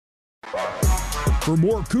For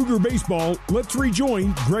more Cougar baseball, let's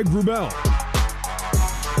rejoin Greg Wrubell.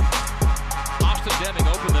 Austin Deming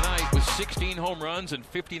opened the night with 16 home runs and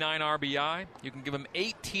 59 RBI. You can give him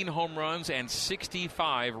 18 home runs and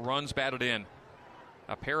 65 runs batted in.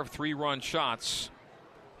 A pair of 3-run shots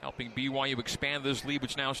helping BYU expand this lead,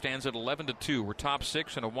 which now stands at 11-2. We're top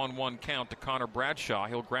 6 and a 1-1 count to Connor Bradshaw.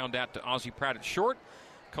 He'll ground out to Ozzie Pratt at short,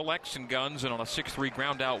 collects and guns, and on a 6-3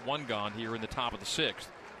 ground out, 1 gone here in the top of the 6th.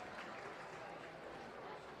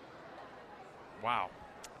 Wow.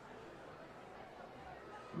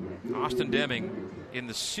 Austin Deming in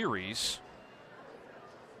the series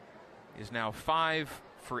is now 5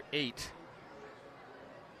 for 8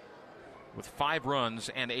 with 5 runs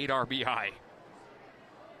and 8 RBI.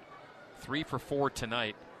 3 for 4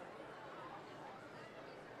 tonight.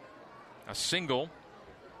 A single,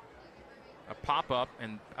 a pop-up,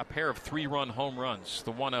 and a pair of 3-run home runs.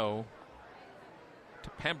 The 1-0 to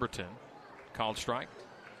Pemberton. Called strike.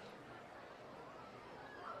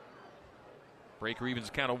 Breaker evens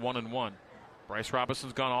count of 1-1. Bryce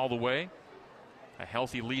Robinson's gone all the way. A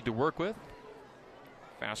healthy lead to work with.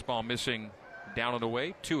 Fastball missing down and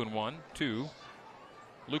away. 2-1 to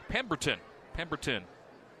Luke Pemberton. Pemberton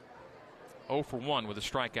 0 for 1 with a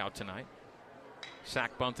strikeout tonight.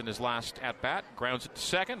 Sack bunt in his last at-bat. Grounds it to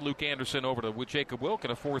second. Luke Anderson over to Jacob Wilk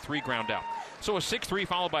and a 4-3 ground out. So a 6-3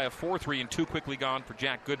 followed by a 4-3 and 2 quickly gone for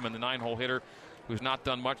Jack Goodman, the 9-hole hitter, who's not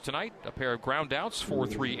done much tonight. A pair of ground outs,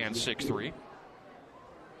 4-3 and 6-3.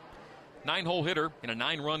 9-hole hitter in a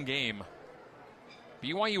 9-run game.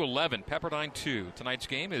 BYU 11, Pepperdine 2. Tonight's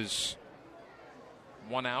game is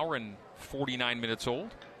 1 hour and 49 minutes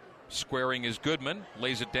old. Squaring is Goodman,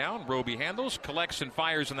 lays it down, Roby handles, collects and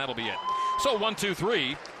fires, and that'll be it. So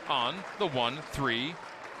 1-2-3 on the 1-3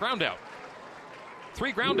 ground out.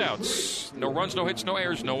 3 ground outs. No runs, no hits, no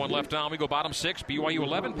errors, no one left on. We go bottom 6, BYU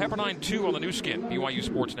 11, Pepperdine 2 on the new skin, BYU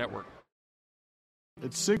Sports Network.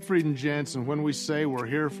 At Siegfried and Jensen, when we say we're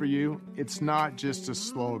here for you, it's not just a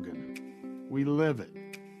slogan. We live it.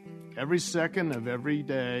 Every second of every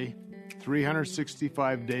day,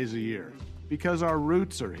 365 days a year. Because our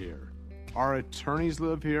roots are here. Our attorneys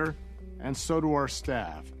live here, and so do our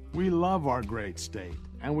staff. We love our great state,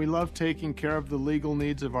 and we love taking care of the legal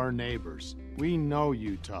needs of our neighbors. We know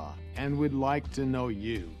Utah, and we'd like to know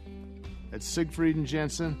you. At Siegfried and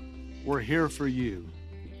Jensen, we're here for you.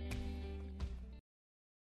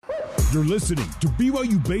 You're listening to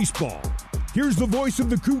BYU Baseball. Here's the voice of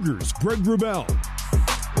the Cougars, Greg Wrubell.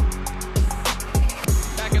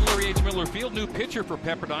 Back at Larry H. Miller Field, new pitcher for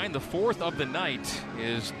Pepperdine. The 4th of the night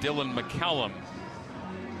is Dylan McCallum.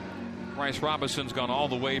 Bryce Robinson's gone all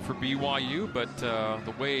the way for BYU, but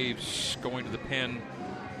the Waves going to the pen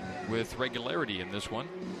with regularity in this one.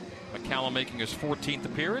 McCallum making his 14th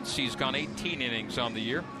appearance. He's gone 18 innings on the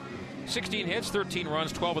year. 16 hits, 13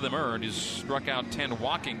 runs, 12 of them earned. He's struck out 10,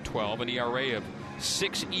 walking 12, an ERA of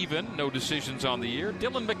 6 even, no decisions on the year.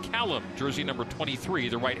 Dylan McCallum, jersey number 23,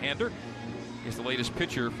 the right-hander, is the latest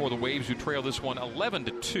pitcher for the Waves, who trail this one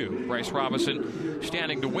 11-2. Bryce Robinson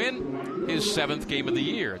standing to win his 7th game of the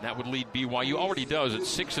year. That would lead BYU, already does, at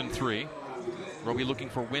 6-3. We'll be looking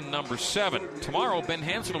for win number 7. Tomorrow, Ben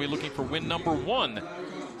Hansen will be looking for win number 1.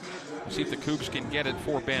 We'll see if the Cougs can get it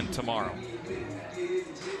for Ben tomorrow.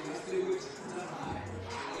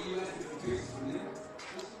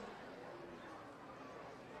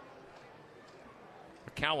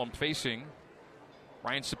 McCallum facing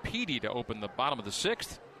Ryan Sapedi to open the bottom of the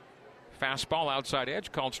 6th. Fastball outside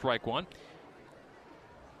edge, called strike 1.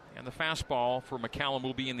 And the fastball for McCallum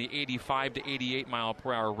will be in the 85 to 88 mile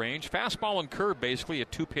per hour range. Fastball and curve, basically a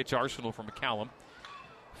 2-pitch arsenal for McCallum.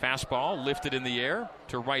 Fastball lifted in the air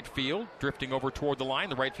to right field, drifting over toward the line.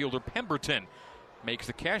 The right fielder Pemberton makes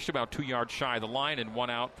the catch about 2 yards shy of the line, and 1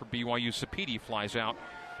 out for BYU. Sapedi flies out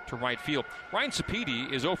to right field. Ryan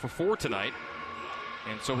Sapedi is 0 for 4 tonight,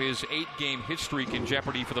 and so his 8-game hit streak in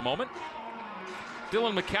jeopardy for the moment.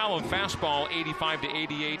 Dylan McCallum, fastball 85 to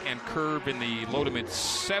 88 and curve in the low to mid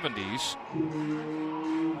 70s.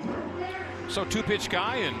 So 2-pitch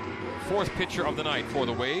guy and 4th pitcher of the night for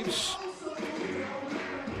the Waves.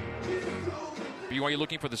 BYU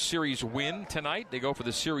looking for the series win tonight. They go for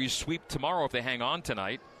the series sweep tomorrow if they hang on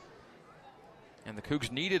tonight. And the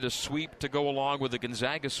Cougs needed a sweep to go along with the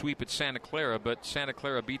Gonzaga sweep at Santa Clara, but Santa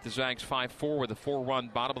Clara beat the Zags 5-4 with a 4-run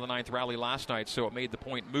bottom of the 9th rally last night, so it made the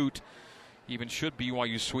point moot. Even should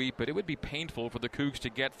BYU sweep, but it would be painful for the Cougs to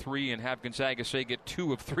get 3 and have Gonzaga, say, get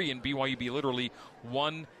 2 of 3, and BYU be literally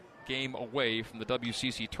 1 game away from the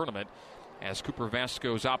WCC tournament as Cooper Vest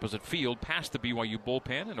goes opposite field past the BYU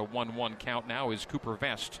bullpen, and a 1-1 count now is Cooper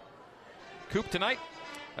Vest. Coop tonight,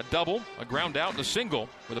 a double, a ground out, and a single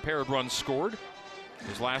with a pair of runs scored.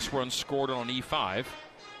 His last run scored on an E5.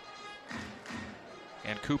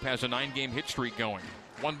 And Coop has a 9-game hit streak going.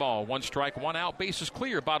 1 ball, 1 strike, 1 out. Bases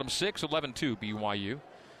clear. Bottom 6, 11-2 BYU.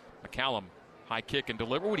 McCallum, high kick and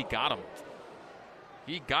deliver. He got him.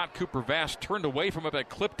 He got Cooper Vest, turned away from him, and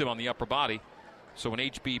clipped him on the upper body. So an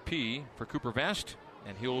HBP for Cooper Vest,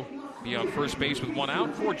 and he'll be on first base with 1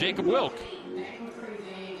 out for Jacob Wilk.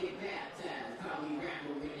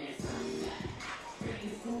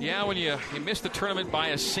 Yeah, when you miss the tournament by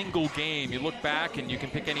a single game, you look back and you can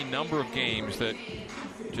pick any number of games that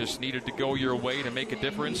just needed to go your way to make a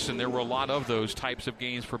difference, and there were a lot of those types of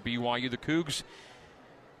games for BYU. The Cougs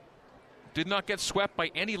did not get swept by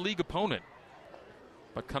any league opponent,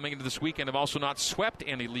 but coming into this weekend have also not swept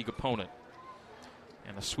any league opponent.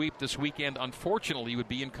 And a sweep this weekend, unfortunately, would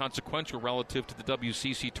be inconsequential relative to the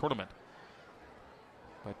WCC tournament.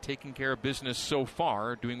 But taking care of business so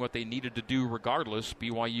far, doing what they needed to do regardless,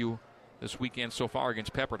 BYU this weekend so far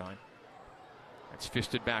against Pepperdine. That's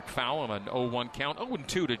fisted back foul on an 0-1 count.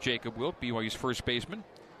 0-2 to Jacob Wilk, BYU's first baseman.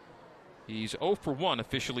 He's 0 for 1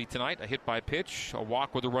 officially tonight. A hit by pitch, a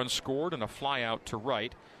walk with a run scored, and a fly out to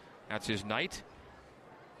right. That's his night.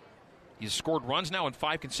 He's scored runs now in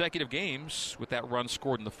 5 consecutive games with that run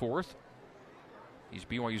scored in the 4th. He's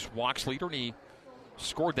BYU's walks leader, and he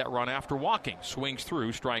scored that run after walking. Swings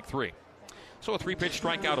through, strike 3. So a 3-pitch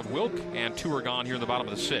strikeout of Wilk, and 2 are gone here in the bottom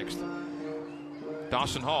of the 6th.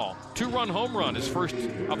 Dawson Hall, 2-run home run, his first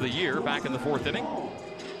of the year, back in the 4th inning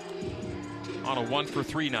on a 1 for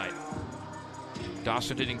 3 night.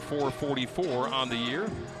 Dawson hitting .444 on the year,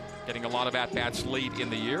 getting a lot of at-bats late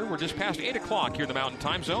in the year. We're just past 8 o'clock here in the Mountain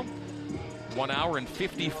Time Zone. 1 hour and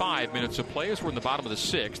 55 minutes of play as we're in the bottom of the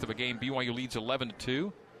 6th of a game BYU leads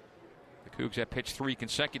 11-2. The Cougs have pitched 3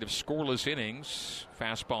 consecutive scoreless innings.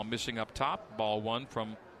 Fastball missing up top. Ball 1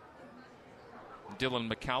 from Dylan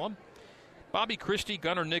McCallum. Bobby Christie,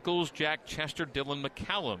 Gunnar Nichols, Jack Chester, Dylan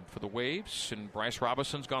McCallum for the Waves. And Bryce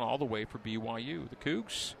Robinson's gone all the way for BYU. The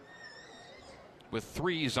Cougs with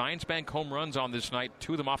 3 Zions Bank home runs on this night.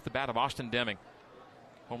 2 of them off the bat of Austin Deming.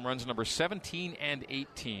 Home runs number 17 and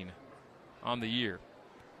 18 on the year.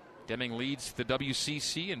 Deming leads the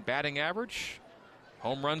WCC in batting average,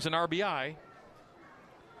 home runs, and RBI.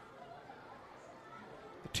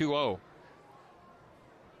 The 2-0.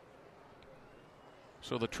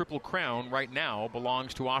 So the Triple Crown right now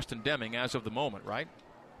belongs to Austin Deming as of the moment, right?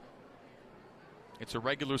 It's a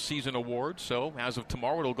regular season award, so as of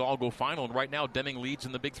tomorrow it'll all go final, and right now Deming leads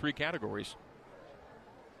in the big 3 categories.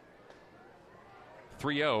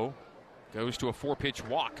 3-0 goes to a 4-pitch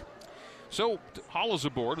walk. So Hall is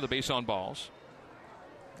aboard with the base on balls.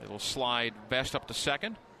 It'll slide Vest up to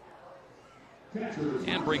second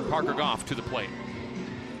and bring Parker Goff to the plate.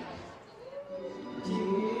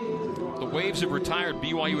 The Waves have retired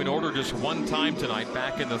BYU in order just 1 time tonight,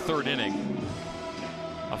 back in the 3rd inning.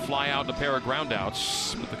 A fly out and a pair of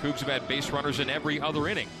groundouts, but the Cougs have had base runners in every other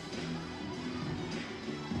inning.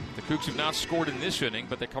 The Cougs have not scored in this inning,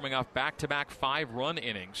 but they're coming off back-to-back 5-run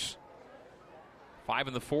innings. 5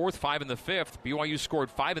 in the 4th, 5 in the 5th. BYU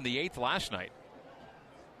scored 5 in the 8th last night.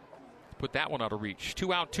 Put that one out of reach.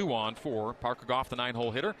 2 out, 2 on for Parker Goff, the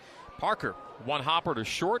 9-hole hitter. Parker, 1 hopper to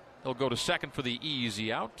short. He'll go to second for the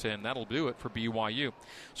easy out, and that'll do it for BYU.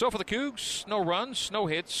 So for the Cougs, no runs, no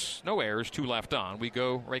hits, no errors, 2 left on. We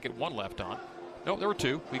go right at 1 left on. No, there were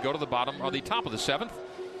 2. We go to the bottom or the top of the 7th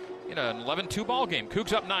in an 11-2 ball game.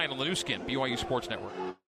 Cougs up 9 on the new skin, BYU Sports Network.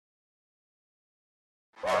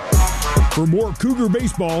 For more Cougar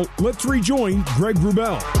baseball, let's rejoin Greg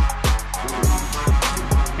Wrubell.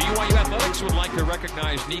 BYU Athletics would like to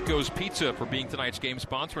recognize Nico's Pizza for being tonight's game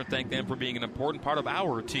sponsor and thank them for being an important part of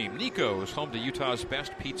our team. Nico's, home to Utah's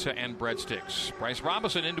best pizza and breadsticks. Bryce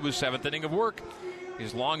Robinson into his 7th inning of work.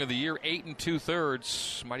 His long of the year, 8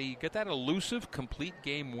 2/3. Might he get that elusive complete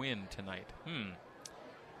game win tonight?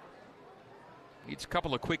 Needs a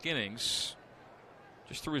couple of quick innings.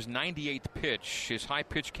 Just threw his 98th pitch. His high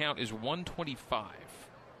pitch count is 125.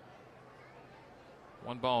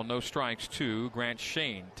 1 ball, no strikes to Grant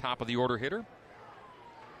Shane, top of the order hitter.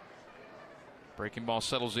 Breaking ball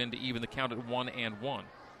settles in to even the count at 1-1.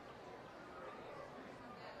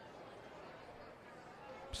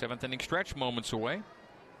 7th inning stretch, moments away.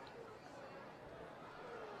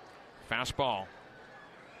 Fastball.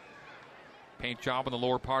 Paint job on the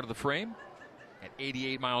lower part of the frame at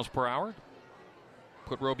 88 miles per hour.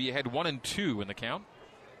 Put Roby ahead 1-2 in the count.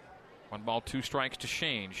 1 ball, 2 strikes to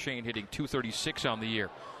Shane. Shane hitting .236 on the year.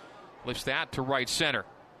 Lifts that to right center.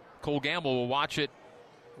 Cole Gamble will watch it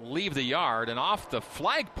leave the yard and off the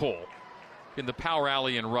flagpole in the power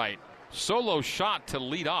alley and right. Solo shot to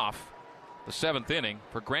lead off the 7th inning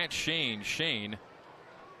for Grant Shane. Shane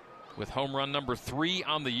with home run number 3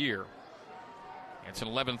 on the year. It's an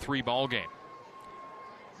 11-3 ball game.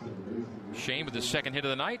 Shane with his second hit of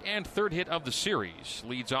the night and third hit of the series.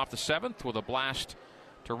 Leads off the 7th with a blast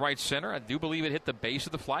to right center. I do believe it hit the base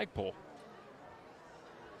of the flagpole.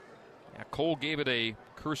 Yeah, Cole gave it a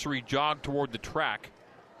cursory jog toward the track.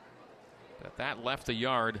 But that left the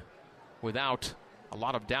yard without a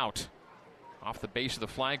lot of doubt off the base of the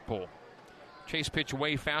flagpole. Chase pitch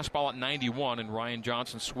away, fastball at 91, and Ryan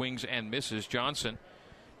Johnson swings and misses. Johnson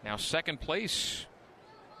now second place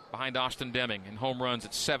behind Austin Deming in home runs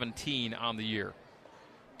at 17 on the year.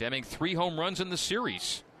 Deming 3 home runs in the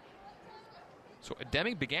series. So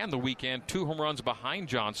Deming began the weekend 2 home runs behind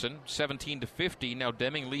Johnson, 17-15. Now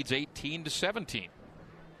Deming leads 18-17.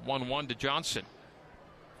 1-1 to Johnson.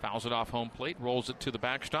 Fouls it off home plate, rolls it to the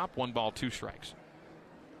backstop. 1 ball, 2 strikes.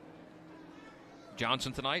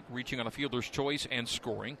 Johnson tonight reaching on a fielder's choice and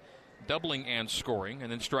scoring, doubling and scoring,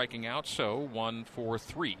 and then striking out. So 1 for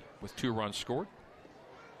 3 with 2 runs scored.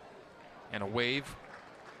 And a wave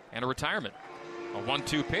and a retirement. A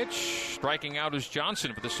 1-2 pitch. Striking out is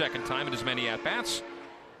Johnson for the second time in as many at-bats.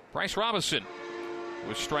 Bryce Robinson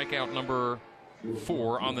was strikeout number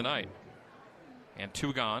 4 on the night. And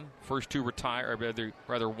 2 gone. First 2 retire, or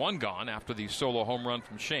rather 1 gone after the solo home run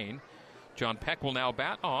from Shane. John Peck will now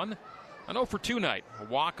bat on an 0 for 2 night. A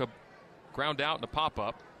walk, a ground out, and a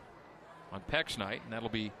pop-up on Peck's night. And that'll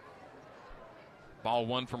be ball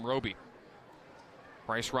 1 from Roby.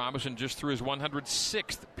 Bryce Robinson just threw his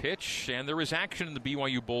 106th pitch, and there is action in the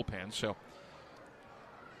BYU bullpen, so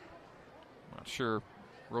I'm not sure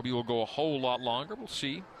Roby will go a whole lot longer. We'll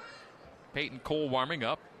see. Peyton Cole warming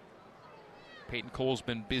up. Peyton Cole's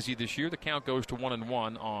been busy this year. The count goes to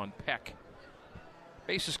 1-1 on Peck.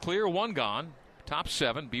 Bases clear, 1 gone. Top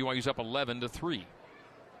 7. BYU's up 11-3.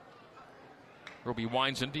 Roby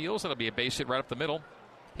winds and deals. That'll be a base hit right up the middle.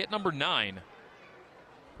 Hit number 9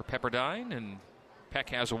 for Pepperdine, and Peck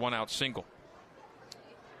has a 1-out single.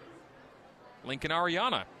 Lincoln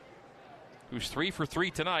Ariana, who's 3 for 3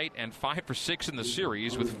 tonight and 5 for 6 in the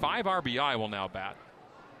series with 5 RBI, will now bat.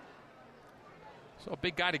 So a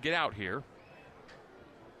big guy to get out here.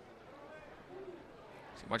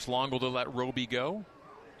 See much longer to let Roby go.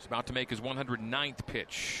 He's about to make his 109th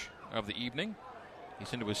pitch of the evening.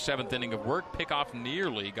 He's into his 7th inning of work. Pickoff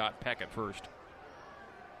nearly got Peck at first.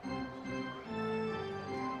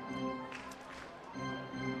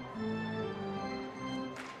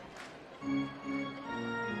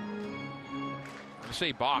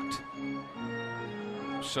 Say balked.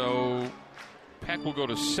 So Peck will go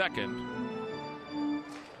to second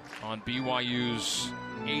on BYU's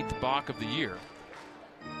 8th balk of the year.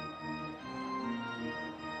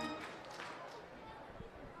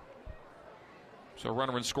 So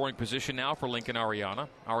runner in scoring position now for Lincoln Ariana.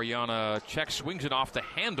 Ariana checks, swings it off the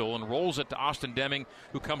handle, and rolls it to Austin Deming,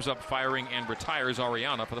 who comes up firing and retires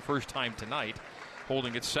Ariana for the first time tonight.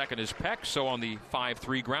 Holding at second is Peck, so on the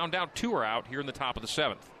 5-3 ground out, 2 are out here in the top of the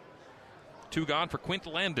 7th. 2 gone for Quint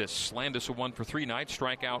Landis. Landis a 1 for 3 night,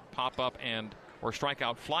 strikeout, pop-up, or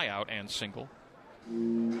strikeout, fly-out, and single.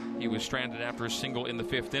 He was stranded after a single in the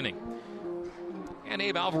 5th inning. And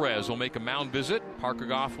Abe Alvarez will make a mound visit. Parker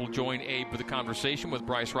Goff will join Abe for the conversation with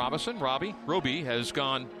Bryce Robinson. Roby has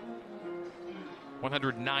gone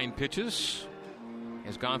 109 pitches,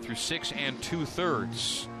 has gone through 6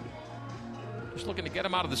 2/3. Just looking to get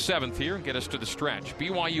him out of the 7th here and get us to the stretch.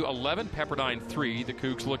 BYU 11, Pepperdine 3. The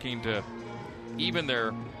Cougs looking to even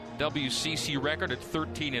their WCC record at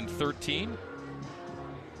 13-13.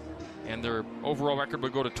 And their overall record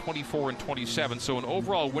would go to 24-27. So an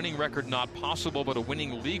overall winning record not possible, but a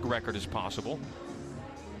winning league record is possible.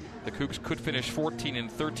 The Cougs could finish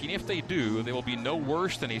 14-13. If they do, they will be no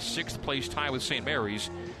worse than a 6th place tie with St. Mary's.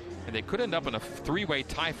 And they could end up in a 3-way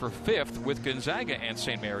tie for 5th with Gonzaga and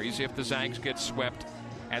St. Mary's if the Zags get swept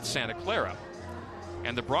at Santa Clara.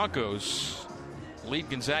 And the Broncos lead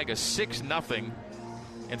Gonzaga 6-0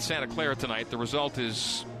 in Santa Clara tonight. The result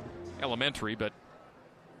is elementary, but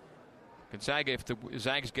Gonzaga, if the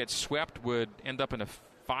Zags get swept, would end up in a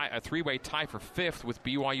 3-way tie for 5th with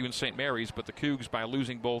BYU and St. Mary's. But the Cougs, by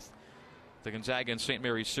losing both the Gonzaga and St.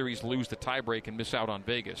 Mary's series, lose the tiebreak and miss out on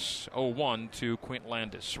Vegas. 0-1 to Quint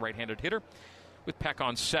Landis, right-handed hitter, with Peck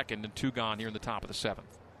on second and 2 gone here in the top of the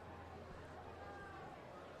 7th.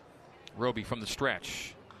 Roby from the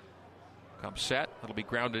stretch. Comes set. That'll be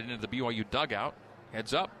grounded into the BYU dugout.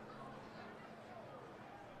 Heads up.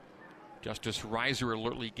 Justice Reiser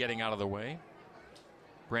alertly getting out of the way.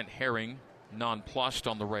 Brent Herring nonplussed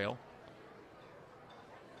on the rail.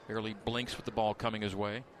 Barely blinks with the ball coming his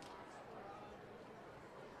way.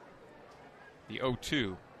 The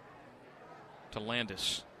 0-2 to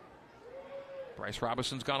Landis. Bryce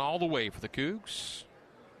Robinson's gone all the way for the Cougs.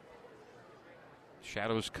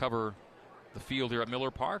 Shadows cover the field here at Miller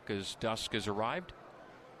Park as dusk has arrived.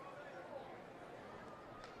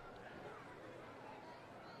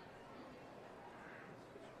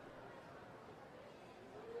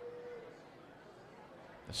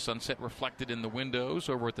 The sunset reflected in the windows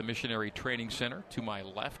over at the Missionary Training Center to my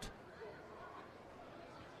left.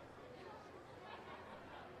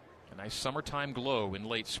 A nice summertime glow in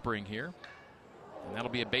late spring here. And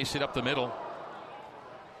that'll be a base hit up the middle.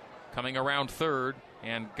 Coming around third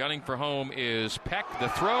and gunning for home is Peck. The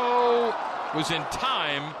throw was in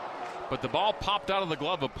time, but the ball popped out of the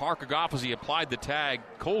glove of Parker Goff as he applied the tag.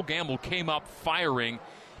 Cole Gamble came up firing,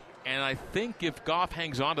 and I think if Goff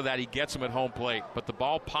hangs on to that, he gets him at home plate. But the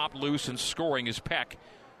ball popped loose, and scoring is Peck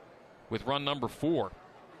with run number 4.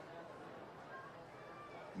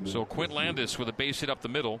 So Quint Landis with a base hit up the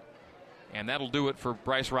middle, and that'll do it for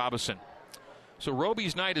Bryce Robinson. So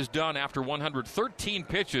Roby's night is done after 113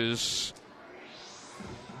 pitches.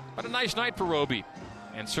 But a nice night for Roby,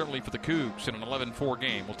 and certainly for the Cougs in an 11-4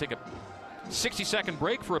 game. We'll take a 60-second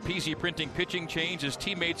break for a PC Printing pitching change as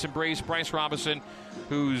teammates embrace Bryce Robinson,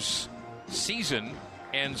 whose season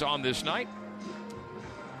ends on this night.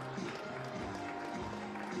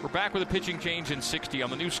 We're back with a pitching change in 60 on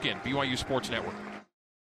the new skin, BYU Sports Network.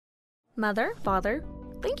 Mother, Father,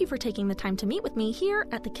 thank you for taking the time to meet with me here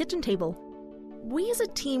at the kitchen table. We as a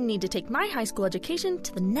team need to take my high school education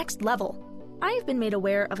to the next level. I have been made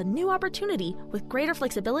aware of a new opportunity with greater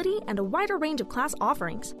flexibility and a wider range of class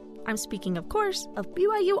offerings. I'm speaking, of course, of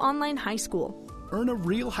BYU Online High School. Earn a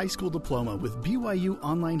real high school diploma with BYU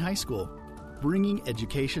Online High School, bringing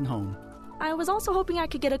education home. I was also hoping I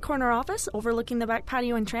could get a corner office overlooking the back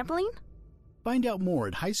patio and trampoline. Find out more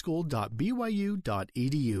at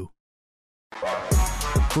highschool.byu.edu.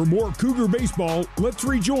 For more Cougar baseball, let's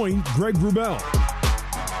rejoin Greg Wrubell.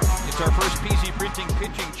 It's our first PC Printing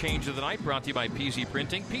pitching change of the night, brought to you by PC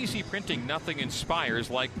Printing. PC Printing, nothing inspires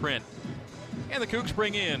like print. And the Cougs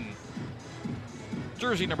bring in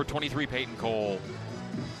jersey number 23, Peyton Cole.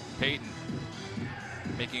 Peyton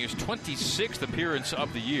making his 26th appearance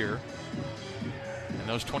of the year. And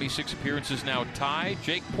those 26 appearances now tie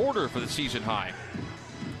Jake Porter for the season high.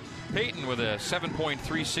 Peyton with a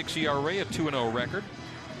 7.36 ERA, a 2-0 record.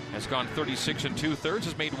 Has gone 36 2/3,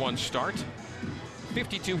 has made one start.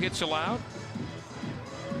 52 hits allowed.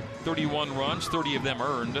 31 runs, 30 of them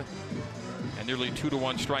earned. And nearly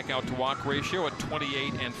 2-to-1 strikeout to walk ratio at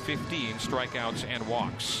 28 and 15 strikeouts and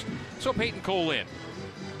walks. So Peyton Cole in.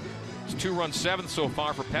 It's 2-run 7th so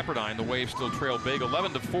far for Pepperdine. The Waves still trail big.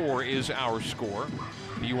 11-4 is our score.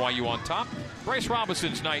 BYU on top. Bryce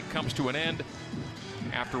Robinson's night comes to an end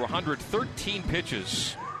after 113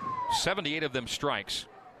 pitches, 78 of them strikes.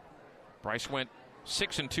 Bryce went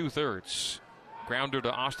 6 2/3. Grounder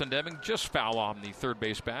to Austin Deming, just foul on the third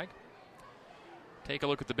base bag. Take a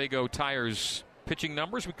look at the Big O Tires pitching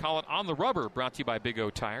numbers. We call it On the Rubber, brought to you by Big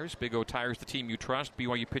O Tires. Big O Tires, the team you trust.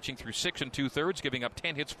 BYU pitching through 6 2/3, giving up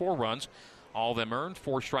 10 hits, 4 runs. All of them earned,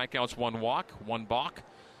 4 strikeouts, 1 walk, 1 balk,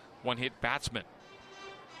 1 hit batsman.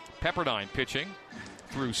 Pepperdine pitching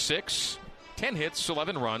through 6, 10 hits,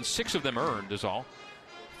 11 runs, 6 of them earned is all.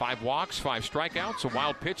 5 walks, 5 strikeouts, a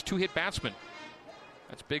wild pitch, 2 hit batsman.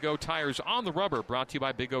 That's Big O Tires On the Rubber, brought to you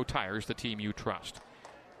by Big O Tires, the team you trust.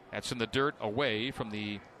 That's in the dirt away from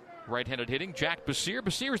the right-handed hitting. Jack Basir.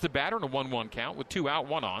 Basir is the batter in a 1-1 count with 2 out,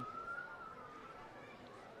 1 on.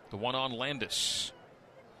 The 1 on Landis.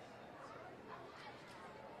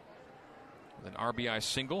 With an RBI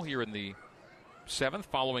single here in the 7th,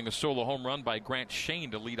 following a solo home run by Grant Shane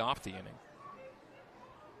to lead off the inning.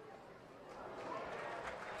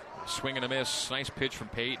 Swing and a miss. Nice pitch from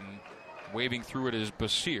Peyton. Waving through it is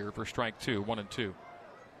Basir for strike 2, 1-2.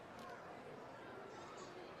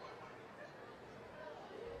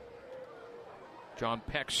 John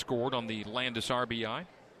Peck scored on the Landis RBI.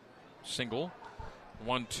 Single.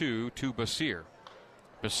 1-2 to Basir.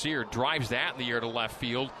 Basir drives that in the air to left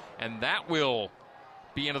field, and that will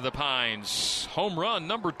be into the pines. Home run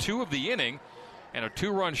number 2 of the inning, and a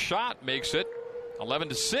 2-run shot makes it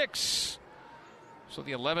 11-6. So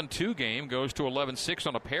the 11-2 game goes to 11-6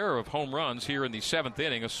 on a pair of home runs here in the 7th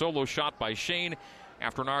inning. A solo shot by Shane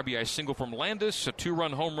after an RBI single from Landis. A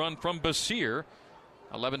 2-run home run from Basir.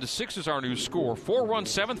 11-6 is our new score. 4-run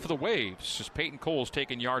 7th for the Waves as Peyton Cole's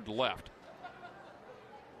taken yard to left.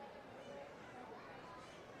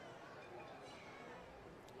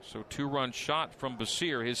 So 2-run shot from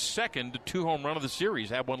Basir, his second 2-home run of the series.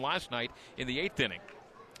 Had one last night in the 8th inning.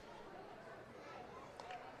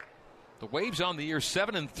 The Waves on the year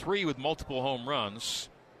 7-3 with multiple home runs,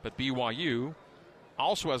 but BYU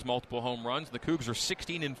also has multiple home runs. The Cougs are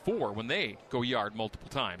 16-4 when they go yard multiple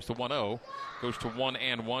times. The 1-0 goes to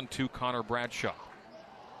 1-1 to Connor Bradshaw.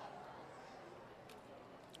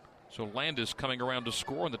 So Landis coming around to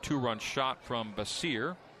score on the 2-run shot from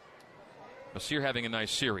Basir. Basir having a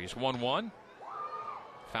nice series. 1-1.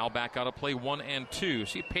 Foul back out of play, 1-2.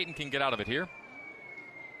 See if Peyton can get out of it here.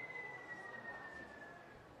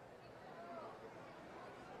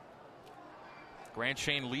 Grant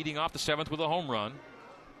Shane leading off the 7th with a home run.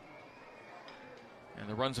 And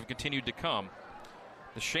the runs have continued to come.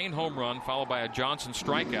 The Shane home run followed by a Johnson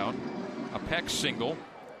strikeout, a Peck single,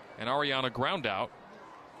 an Ariana groundout,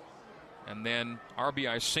 and then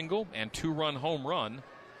RBI single and 2-run home run,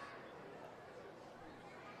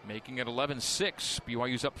 making it 11-6.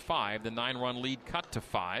 BYU's up 5. The 9-run lead cut to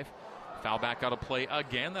 5. Foul back out of play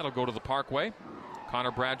again. That'll go to the Parkway.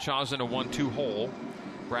 Connor Bradshaw's in a 1-2 hole.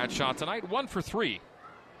 Bradshaw tonight 1 for 3.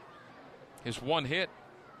 His one hit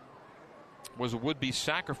was a would-be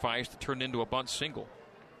sacrifice that turned into a bunt single.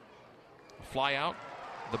 A fly out,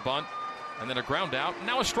 the bunt, and then a ground out.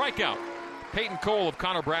 Now a strikeout. Peyton Cole of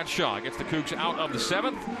Connor Bradshaw gets the Cougs out of the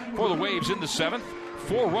 7th. For the Waves in the 7th.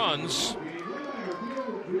 4 runs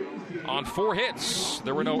on 4 hits.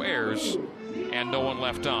 There were no errors and no one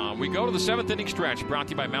left on. We go to the 7th inning stretch, brought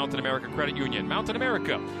to you by Mountain America Credit Union. Mountain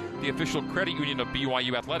America, the official credit union of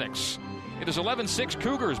BYU Athletics. It is 11-6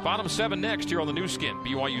 Cougars, bottom 7 next here on the new skin,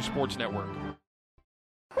 BYU Sports Network.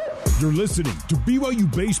 You're listening to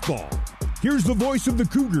BYU Baseball. Here's the voice of the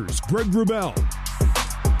Cougars, Greg Wrubell.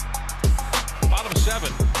 Bottom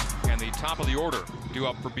 7 and the top of the order due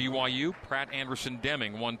up for BYU. Pratt, Anderson,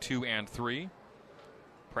 Deming, 1, 2, and 3.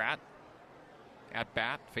 Pratt at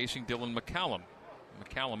bat facing Dylan McCallum.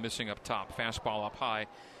 McCallum missing up top. Fastball up high.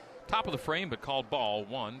 Top of the frame, but called ball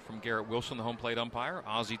 1 from Garrett Wilson, the home plate umpire.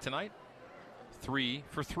 Ozzie tonight, 3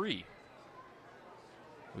 for 3.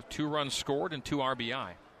 With 2 runs scored and 2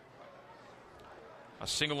 RBI. A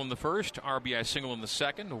single in the first, RBI single in the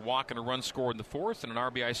second, a walk and a run scored in the fourth, and an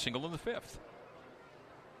RBI single in the fifth.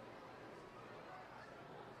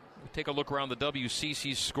 We'll take a look around the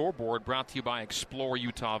WCC scoreboard, brought to you by Explore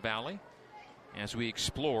Utah Valley. As we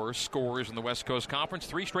explore scores in the West Coast Conference,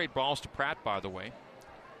 3 straight balls to Pratt, by the way.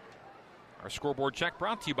 Our scoreboard check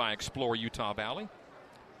brought to you by Explore Utah Valley.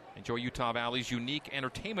 Enjoy Utah Valley's unique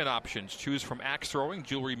entertainment options. Choose from axe throwing,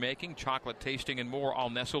 jewelry making, chocolate tasting, and more, all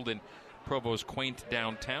nestled in Provo's quaint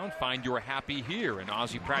downtown. Find your happy here. And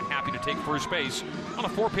Ozzie Pratt happy to take first base on a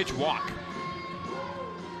 4-pitch walk.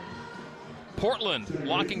 Portland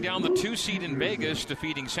locking down the 2 seed in Vegas,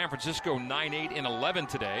 defeating San Francisco 9-8 in 11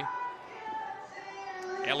 today.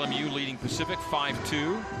 LMU leading Pacific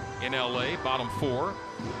 5-2 in LA, bottom 4.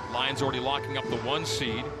 Lions already locking up the 1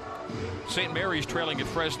 seed. St. Mary's trailing at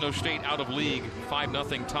Fresno State out of league,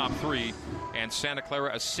 5-0 top 3. And Santa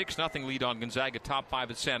Clara a 6-0 lead on Gonzaga, top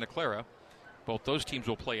 5 at Santa Clara. Both those teams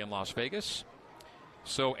will play in Las Vegas.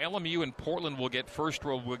 So LMU and Portland will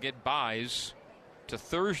get buys to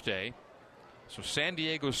Thursday. So San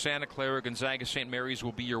Diego, Santa Clara, Gonzaga, St. Mary's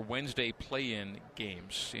will be your Wednesday play-in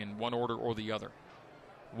games in one order or the other.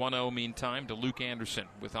 1-0 meantime to Luke Anderson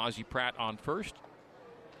with Ozzie Pratt on first.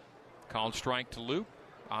 Called strike to Luke.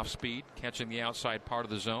 Off speed, catching the outside part of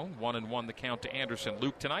the zone. 1-1 the count to Anderson.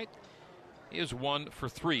 Luke tonight is 1 for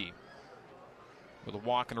 3 with a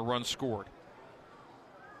walk and a run scored.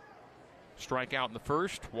 Strikeout in the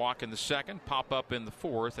first, walk in the second, pop up in the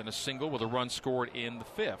fourth, and a single with a run scored in the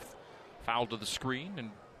fifth. Foul to the screen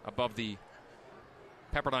and above the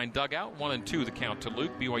Pepperdine dugout. 1-2 the count to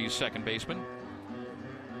Luke, BYU second baseman.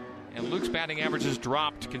 And Luke's batting average has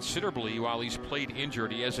dropped considerably while he's played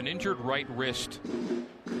injured. He has an injured right wrist.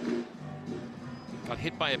 Got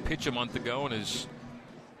hit by a pitch a month ago and his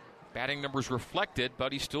batting numbers reflected,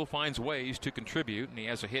 but he still finds ways to contribute, and he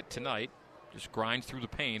has a hit tonight. Just grinds through the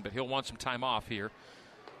pain, but he'll want some time off here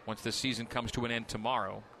once this season comes to an end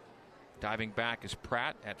tomorrow. Diving back is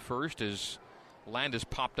Pratt at first as Landis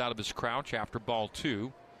popped out of his crouch after ball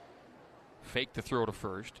 2. Faked the throw to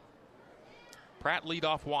first. Pratt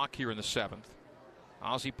leadoff walk here in the 7th.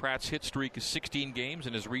 Ozzie Pratt's hit streak is 16 games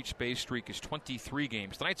and his reach base streak is 23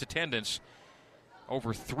 games. Tonight's attendance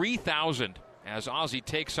over 3,000 as Ozzie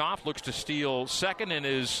takes off, looks to steal second and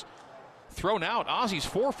is thrown out. Ozzie's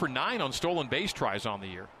 4 for 9 on stolen base tries on the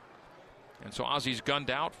year. And so Ozzie's gunned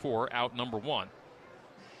out for out number 1.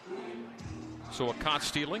 So a caught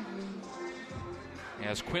stealing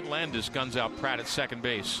as Quint Landis guns out Pratt at second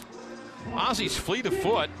base. Ozzie's fleet of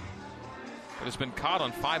foot, but has been caught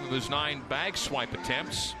on 5 of his 9 bag swipe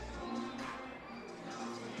attempts.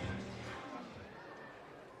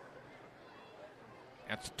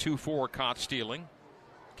 That's 2-4 caught stealing.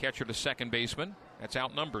 Catcher to second baseman That's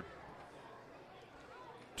outnumbered.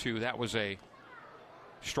 2. That was a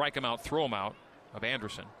strike him out, throw him out of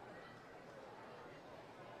Anderson.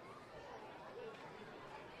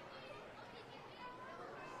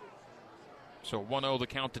 So 1-0 the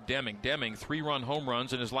count to Deming. Deming, 3-run home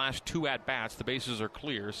runs in his last 2 at-bats. The bases are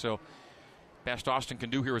clear, so best Austin can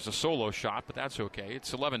do here is a solo shot, but that's okay.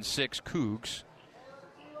 It's 11-6 Cougs.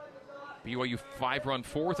 BYU 5-run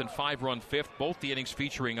 4th and 5-run 5th. Both the innings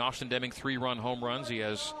featuring Austin Deming 3-run home runs. He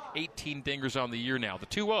has 18 dingers on the year now. The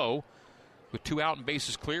 2-0 with 2 out and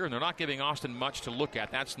bases clear, and they're not giving Austin much to look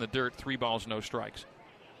at. That's in the dirt, 3 balls, no strikes.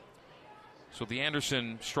 So the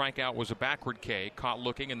Anderson strikeout was a backward K, caught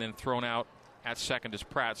looking and then thrown out at second is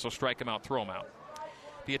Pratt. So strike him out, throw him out.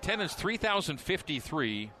 The attendance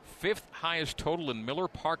 3,053, 5th highest total in Miller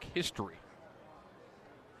Park history.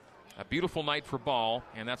 A beautiful night for ball,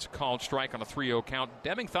 and that's a called strike on a 3-0 count.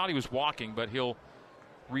 Deming thought he was walking, but he'll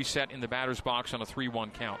reset in the batter's box on a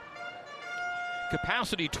 3-1 count.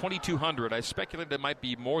 Capacity 2,200. I speculated it might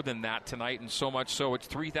be more than that tonight, and so much so it's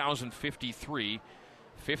 3,053.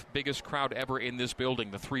 5th biggest crowd ever in this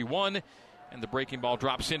building. The 3-1, and the breaking ball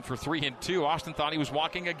drops in for 3-2. Austin thought he was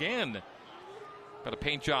walking again, but a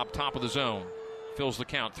paint job top of the zone fills the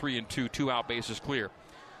count. 3-2, 2 out, bases clear.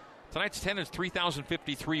 Tonight's attendance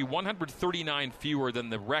 3,053, 139 fewer than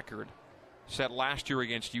the record set last year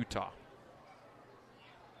against Utah.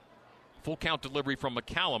 Full count delivery from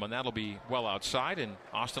McCallum, and that'll be well outside, and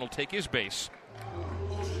Austin will take his base.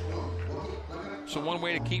 So one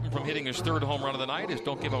way to keep him from hitting his 3rd home run of the night is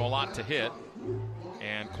don't give him a lot to hit.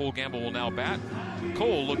 And Cole Gamble will now bat.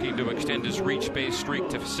 Cole looking to extend his reach base streak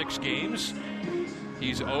to 6 games.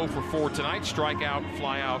 He's 0 for 4 tonight. Strikeout,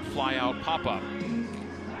 fly out, pop up.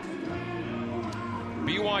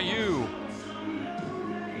 BYU,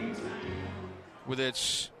 with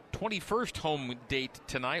its 21st home date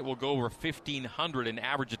tonight, will go over 1,500 in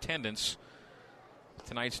average attendance.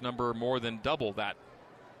 Tonight's number more than double that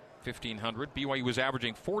 1,500. BYU was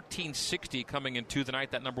averaging 1,460 coming into the night.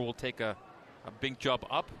 That number will take a big jump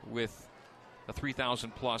up with the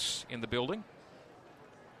 3,000 plus in the building.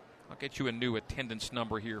 I'll get you a new attendance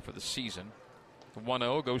number here for the season. The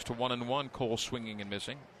 1-0 goes to 1-1. Cole swinging and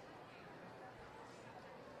missing.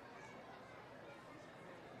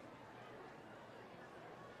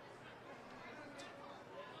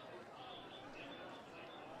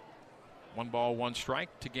 One ball, one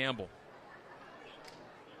strike to Gamble.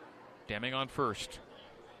 Deming on first.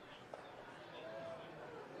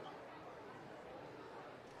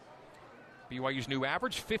 BYU's new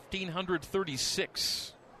average,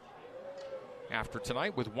 1,536. After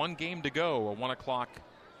tonight, with 1 game to go, a 1 o'clock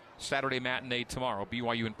Saturday matinee tomorrow,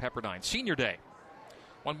 BYU and Pepperdine. Senior day.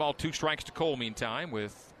 1 ball, 2 strikes to Cole, meantime,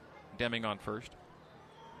 with Deming on first.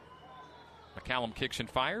 McCallum kicks and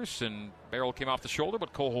fires, and barrel came off the shoulder,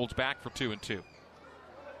 but Cole holds back for 2-2.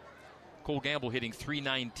 Cole Gamble hitting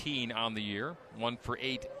 .319 on the year, 1 for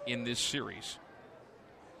 8 in this series.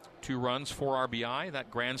 2 runs, 4 RBI.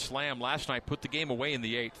 That grand slam last night put the game away in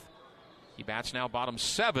the 8th. He bats now bottom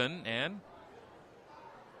 7 and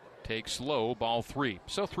takes low, ball 3.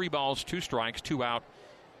 So 3 balls, 2 strikes, 2 out,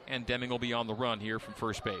 and Deming will be on the run here from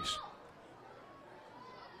first base.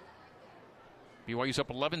 BYU's up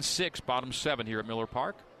 11-6, bottom 7 here at Miller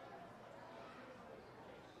Park.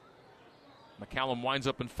 McCallum winds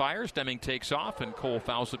up and fires. Deming takes off, and Cole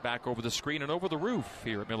fouls it back over the screen and over the roof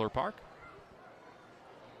here at Miller Park.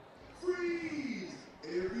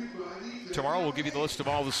 Tomorrow we'll give you the list of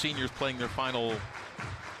all the seniors playing their final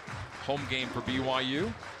home game for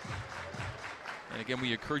BYU. And again,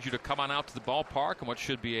 we encourage you to come on out to the ballpark on what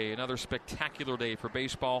should be another spectacular day for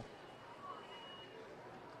baseball.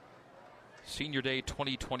 Senior Day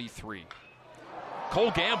 2023.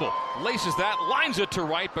 Cole Gamble laces that, lines it to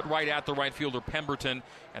right, but right at the right fielder Pemberton,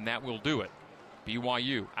 and that will do it.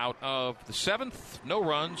 BYU out of the 7th. No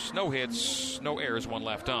runs, no hits, no errors, 1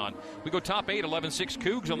 left on. We go top 8, 11-6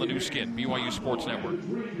 Cougs on the new skin, BYU Sports Network.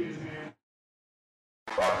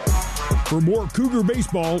 For more Cougar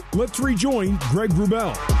baseball, let's rejoin Greg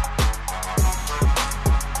Wrubell.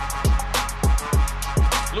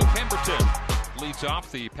 Luke Pemberton leads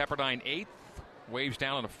off the Pepperdine 8th. Waves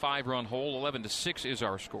down on a 5-run hole. 11-6 is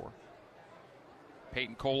our score.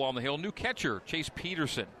 Peyton Cole on the hill. New catcher, Chase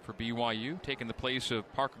Peterson for BYU, taking the place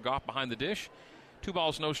of Parker Goff behind the dish. 2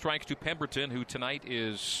 balls, no strikes to Pemberton, who tonight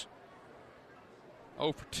is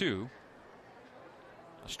 0 for 2.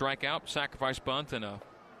 A strikeout, sacrifice bunt, and a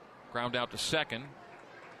ground out to second.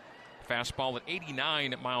 Fastball at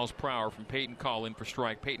 89 miles per hour from Peyton Cole in for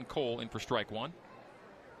strike. Peyton Cole in for strike 1.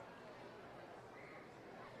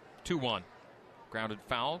 2-1. Grounded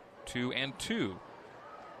foul, 2-2.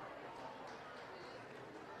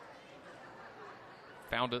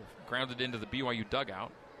 grounded into the BYU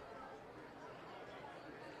dugout.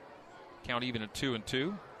 Count even at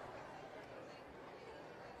 2-2.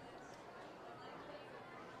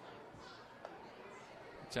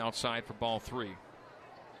 It's outside for ball 3.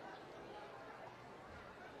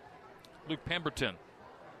 Luke Pemberton,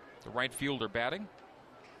 the right fielder, batting.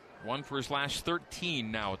 1 for his last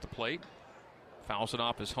 13 now at the plate. Fouls it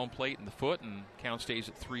off his home plate in the foot, and count stays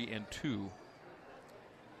at 3-2.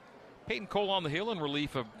 Peyton Cole on the hill in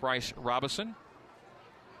relief of Bryce Robison.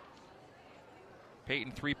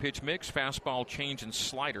 Peyton 3-pitch mix, fastball, change, and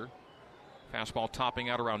slider. Fastball topping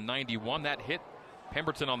out around 91. That hit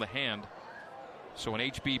Pemberton on the hand. So an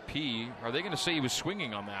HBP, are they going to say he was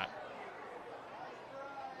swinging on that?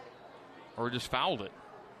 Or just fouled it?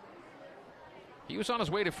 He was on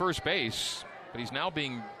his way to first base, but he's now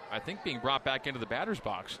being brought back into the batter's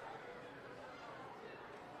box.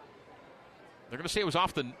 They're going to say it was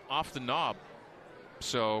off the knob.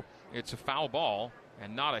 So it's a foul ball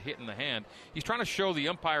and not a hit in the hand. He's trying to show the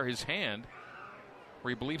umpire his hand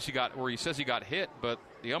where he says he got hit, but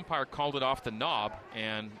the umpire called it off the knob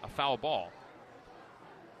and a foul ball.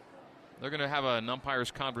 They're going to have an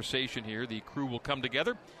umpire's conversation here. The crew will come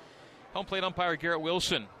together. Home plate umpire Garrett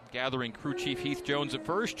Wilson gathering crew chief Heath Jones at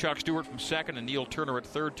first, Chuck Stewart from second, and Neil Turner at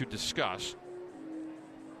third to discuss.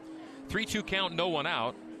 3-2 count, no one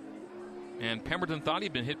out. And Pemberton thought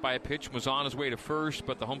he'd been hit by a pitch and was on his way to first,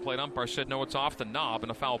 but the home plate umpire said no, it's off the knob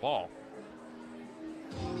and a foul ball.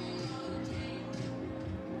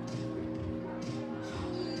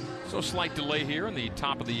 So slight delay here in the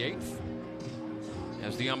top of the 8th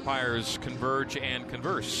as the umpires converge and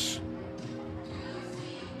converse.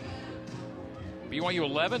 BYU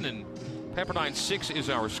 11 and Pepperdine 6 is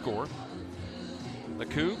our score. The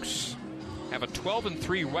Cougs have a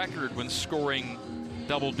 12-3 record when scoring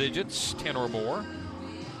double digits, 10 or more.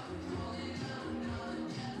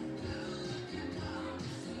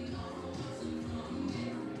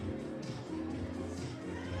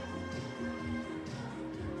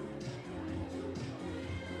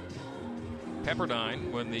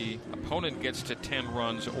 Pepperdine, when the opponent gets to 10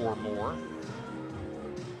 runs or more,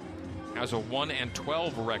 has a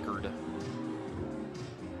 1-12 record.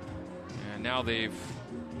 And now they've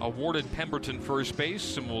awarded Pemberton first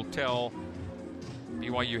base, and we'll tell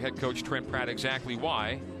BYU head coach Trent Pratt exactly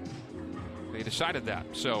why they decided that.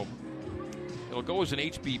 So it'll go as an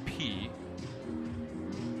HBP.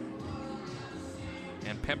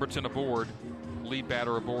 And Pemberton aboard, lead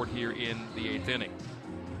batter aboard here in the 8th inning.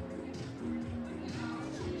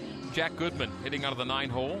 Jack Goodman hitting out of the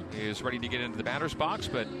 9-hole is ready to get into the batter's box,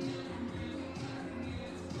 but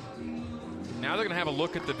now they're going to have a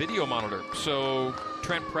look at the video monitor. So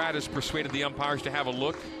Trent Pratt has persuaded the umpires to have a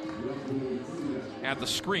look at the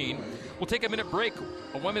screen. We'll take a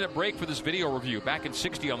 1-minute break for this video review. Back in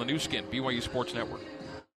 60 on the new skin, BYU Sports Network.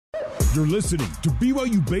 You're listening to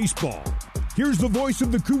BYU Baseball. Here's the voice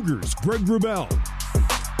of the Cougars, Greg Wrubell.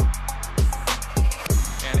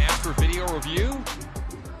 And after video review,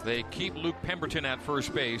 they keep Luke Pemberton at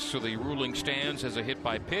first base, so the ruling stands as a hit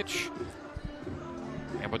by pitch.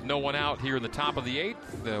 And with no one out here in the top of the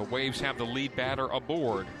 8th, the Waves have the lead batter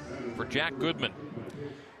aboard for Jack Goodman.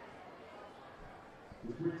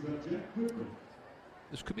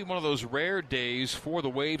 This could be one of those rare days for the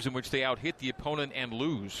Waves in which they out-hit the opponent and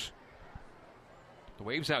lose. The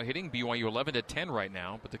Waves out-hitting BYU 11-10 right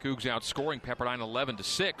now, but the Cougs outscoring Pepperdine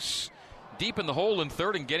 11-6. Deep in the hole in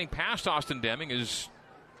third and getting past Austin Deming is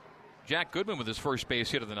Jack Goodman with his first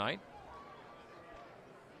base hit of the night.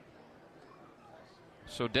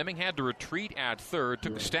 So Deming had to retreat at third,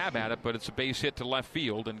 took a stab at it, but it's a base hit to left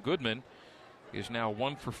field, and Goodman is now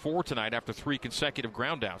 1 for 4 tonight after 3 consecutive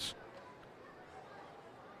groundouts.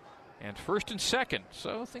 And first and second,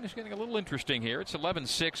 so things are getting a little interesting here. It's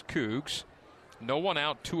 11-6 Cougs. No one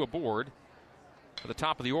out, 2 aboard. At the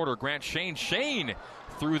top of the order, Grant Shane. Shane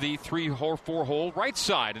through the 3-4-hole right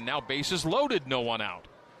side, and now bases loaded, no one out.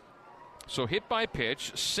 So hit by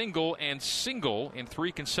pitch, single and single in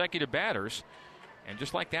 3 consecutive batters. And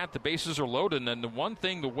just like that, the bases are loaded. And the one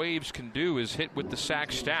thing the Waves can do is hit with the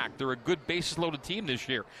sack stack. They're a good bases-loaded team this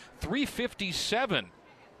year. 357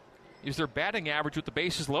 is their batting average with the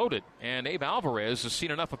bases loaded. And Abe Alvarez has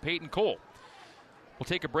seen enough of Peyton Cole. We'll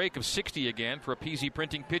take a break of 60 again for a PZ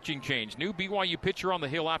Printing pitching change. New BYU pitcher on the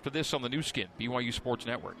hill after this on the new skin, BYU Sports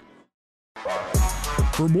Network.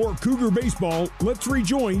 For more Cougar baseball, let's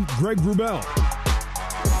rejoin Greg Wrubell.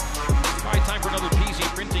 All right, time for another PZ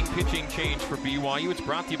Printing pitching change for BYU. It's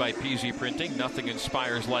brought to you by PZ Printing. Nothing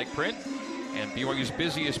inspires like print. And BYU's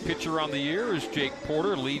busiest pitcher on the year is Jake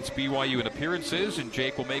Porter, leads BYU in appearances, and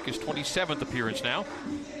Jake will make his 27th appearance now.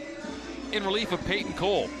 in relief of Peyton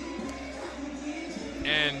Cole.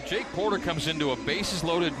 And Jake Porter comes into a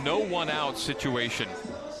bases-loaded, no one-out situation.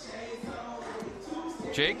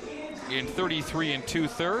 Jake, in 33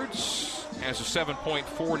 2/3, has a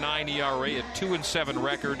 7.49 ERA, a 2-7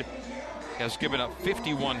 record, has given up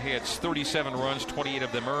 51 hits, 37 runs, 28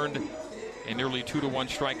 of them earned, a nearly 2-to-1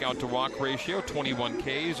 strikeout-to-walk ratio, 21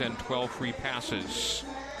 Ks, and 12 free passes.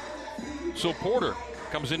 So Porter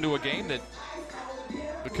comes into a game that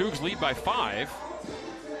the Cougs lead by 5,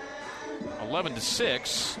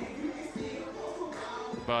 11-6,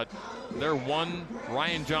 but they're one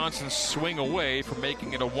Ryan Johnson swing away from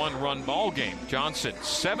making it a one-run ball game. Johnson,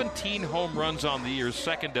 17 home runs on the year,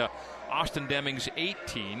 second to Austin Deming's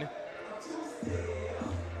 18.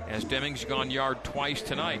 As Deming's gone yard twice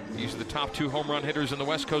tonight. These are the top 2 home run hitters in the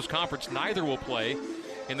West Coast Conference. Neither will play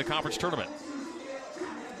in the conference tournament.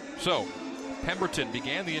 So, Pemberton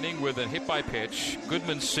began the inning with a hit by pitch.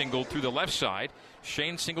 Goodman singled through the left side.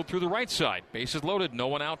 Shane singled through the right side. Bases loaded, no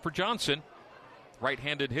one out for Johnson.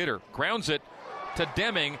 Right-handed hitter grounds it to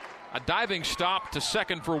Deming. A diving stop to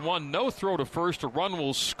second for 1. No throw to first. A run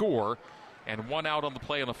will score. And 1 out on the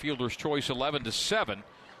play on a fielder's choice, 11-7.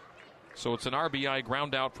 So it's an RBI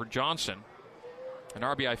ground out for Johnson. An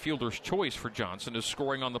RBI fielder's choice for Johnson is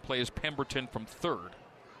scoring on the play is Pemberton from third.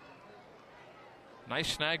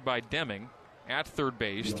 Nice snag by Deming at third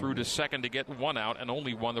base, through to second to get 1 out and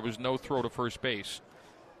only 1. There was no throw to first base.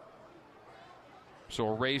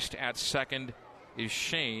 So erased at second is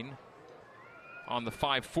Shane on the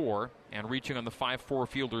 5-4, and reaching on the 5-4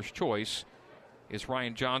 fielder's choice is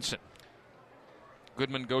Ryan Johnson.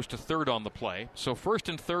 Goodman goes to third on the play. So first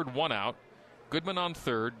and third, 1 out. Goodman on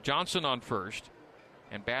third, Johnson on first.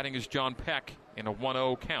 And batting is John Peck in a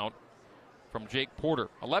 1-0 count from Jake Porter.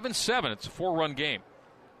 11-7, it's a 4-run game.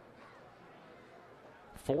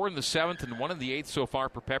 4 in the 7th and 1 in the 8th so far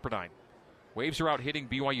for Pepperdine. Waves are out hitting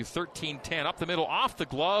BYU 13-10. Up the middle, off the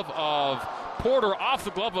glove of Porter, off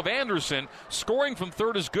the glove of Anderson. Scoring from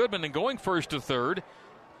third is Goodman, and going first to third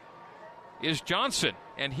is Johnson,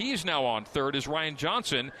 and he's now on third is Ryan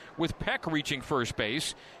Johnson, with Peck reaching first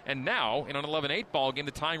base. And now, in an 11-8 ball game,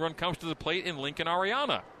 the tying run comes to the plate in Lincoln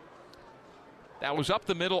Ariana. That was up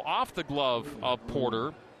the middle, off the glove of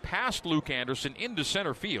Porter, past Luke Anderson into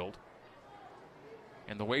center field.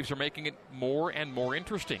 And the Waves are making it more and more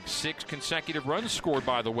interesting. 6 consecutive runs scored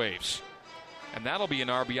by the Waves. And that'll be an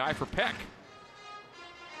RBI for Peck.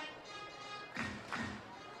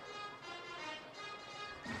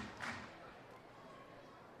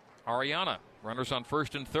 Ariana, runners on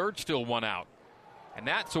first and third, still 1 out. And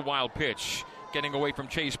that's a wild pitch. Getting away from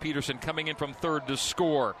Chase Peterson, coming in from third to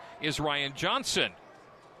score is Ryan Johnson.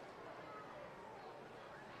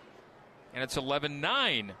 And it's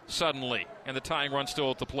 11-9 suddenly, and the tying run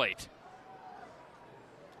still at the plate.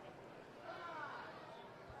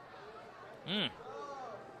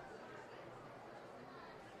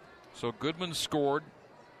 So Goodman scored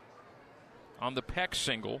on the Peck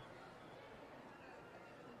single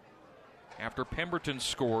after Pemberton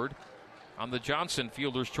scored on the Johnson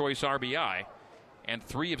fielder's choice RBI. And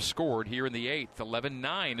 3 have scored here in the 8th.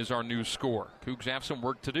 11-9 is our new score. Cougs have some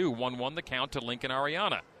work to do. 1-1 the count to Lincoln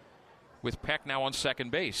Ariana, with Peck now on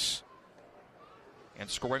second base. And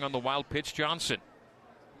scoring on the wild pitch, Johnson.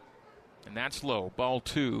 And that's low. Ball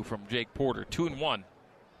 2 from Jake Porter. 2-1.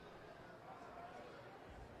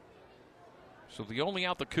 So the only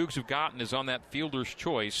out the Cougs have gotten is on that fielder's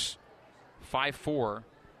choice 5-4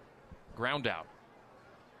 ground out.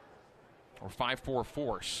 Or 5-4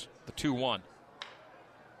 force. The 2-1.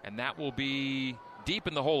 And that will be deep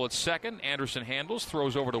in the hole at second. Anderson handles,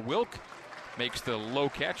 throws over to Wilk. Makes the low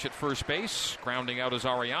catch at first base. Grounding out is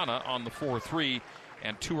Ariana on the 4-3.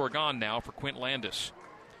 And 2 are gone now for Quint Landis.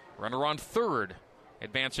 Runner on third.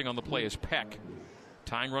 Advancing on the play is Peck.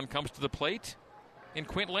 Tying run comes to the plate in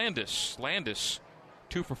Quint Landis. Landis,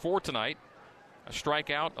 2 for 4 tonight. A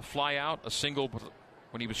strikeout, a fly out, a single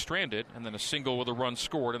when he was stranded, and then a single with a run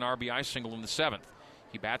scored, an RBI single in the 7th.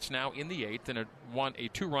 He bats now in the 8th in a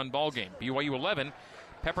 2-run ball game. BYU 11,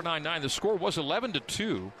 Pepperdine 9. The score was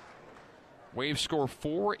 11-2. Waves score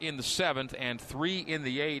 4 in the 7th and 3 in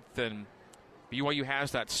the 8th, and BYU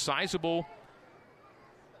has that sizable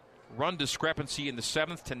run discrepancy in the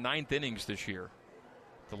 7th to 9th innings this year.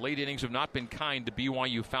 The late innings have not been kind to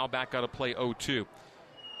BYU. Foul back out of play 0-2.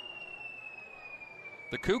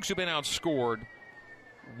 The Cougs have been outscored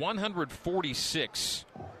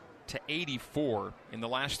 146-84 in the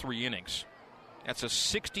last 3 innings. That's a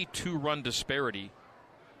 62-run disparity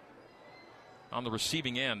on the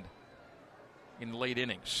receiving end in the late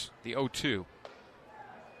innings. The 0-2.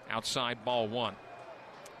 Outside, ball 1.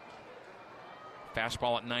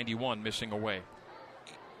 Fastball at 91, missing away.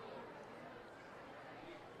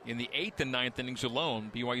 In the 8th and 9th innings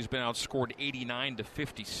alone, BYU's been outscored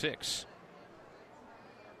 89-56.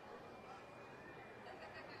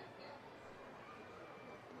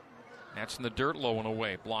 That's in the dirt, low and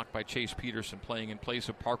away. Blocked by Chase Peterson, playing in place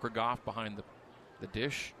of Parker Goff behind the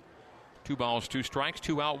dish. 2 balls, 2 strikes,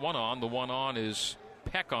 2 out, 1 on. The 1 on is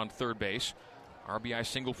Peck on third base. RBI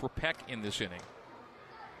single for Peck in this inning.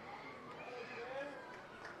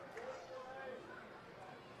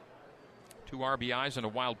 Two RBIs and a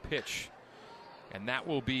wild pitch. And that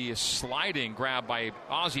will be a sliding grab by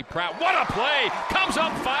Ozzie Pratt. What a play! Comes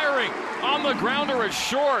up firing on the grounder at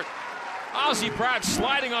short. Ozzie Pratt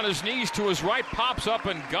sliding on his knees to his right, pops up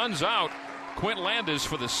and guns out Quint Landis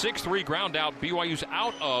for the 6-3 ground out. BYU's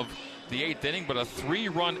out of the 8th inning, but a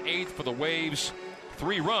 3-run 8th for the Waves.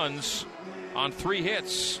 3 runs on 3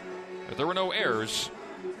 hits. There were no errors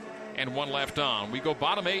and 1 left on. We go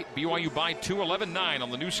bottom 8, BYU by 2, 11-9 on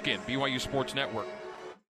the new skin, BYU Sports Network.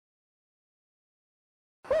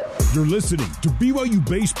 You're listening to BYU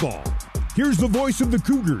Baseball. Here's the voice of the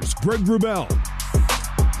Cougars, Greg Wrubell.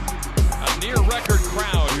 A near-record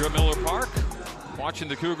crowd here at Miller Park. Watching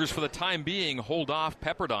the Cougars for the time being hold off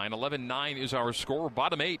Pepperdine. 11-9 is our score.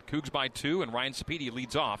 Bottom 8, Cougs by 2, and Ryan Sapedi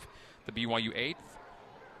leads off the BYU 8th.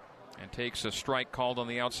 And takes a strike called on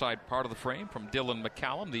the outside part of the frame from Dylan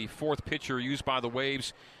McCallum. The 4th pitcher used by the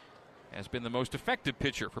Waves has been the most effective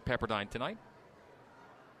pitcher for Pepperdine tonight.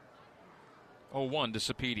 0-1 to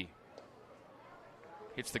Sapedi.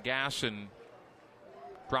 Hits the gas and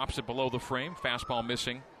drops it below the frame. Fastball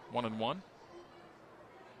missing, 1-1.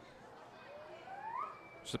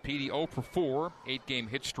 Sapedi 0 for 4. 8-game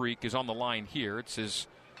hit streak is on the line here. It's his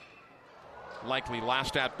likely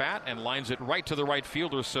last at bat and lines it right to the right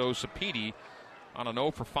fielder. So Sapedi on an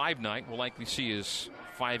 0 for 5 night will likely see his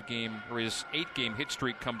 8-game hit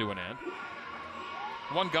streak come to an end.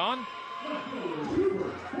 1 gone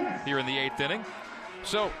here in the 8th inning.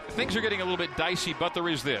 So things are getting a little bit dicey, but there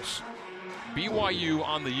is this. BYU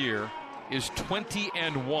on the year is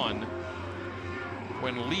 20-1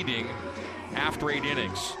 when leading after 8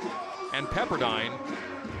 innings. And Pepperdine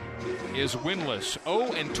is winless,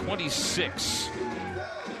 0-26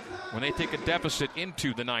 when they take a deficit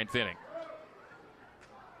into the 9th inning.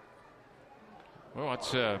 Well,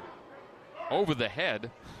 it's over the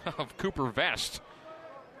head of Cooper Vest.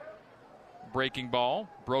 Breaking ball,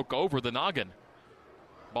 broke over the noggin.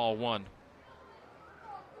 Ball 1.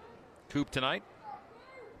 Coop tonight,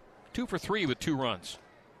 2 for 3 with 2 runs.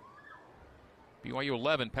 BYU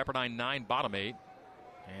 11, Pepperdine 9, bottom 8.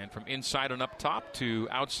 And from inside and up top to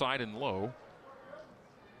outside and low,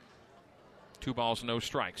 2 balls, no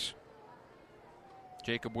strikes.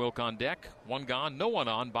 Jacob Wilk on deck, 1 gone, no 1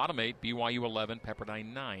 on, bottom 8, BYU 11,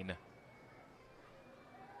 Pepperdine 9.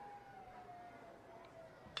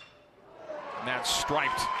 And that's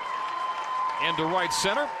striped into right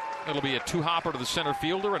center. It'll be a 2-hopper to the center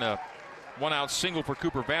fielder and a 1-out single for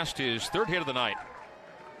Cooper Vest, his 3rd hit of the night.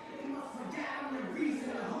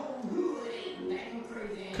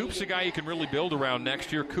 Coop's a guy you can really build around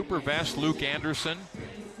next year. Cooper Vest, Luke Anderson.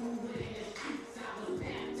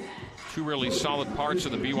 2 really solid parts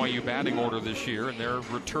of the BYU batting order this year, and they're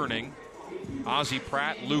returning. Ozzie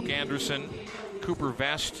Pratt, Luke Anderson, Cooper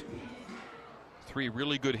Vest. 3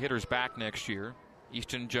 really good hitters back next year.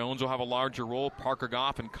 Easton Jones will have a larger role. Parker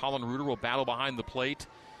Goff and Colin Reuter will battle behind the plate.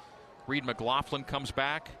 Reed McLaughlin comes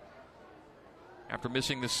back after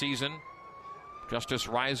missing the season. Justice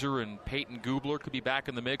Reiser and Peyton Gubler could be back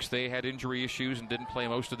in the mix. They had injury issues and didn't play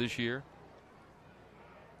most of this year.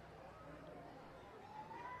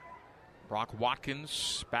 Brock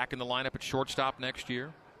Watkins back in the lineup at shortstop next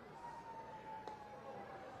year.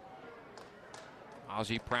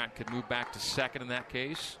 Ozzie Pratt could move back to second in that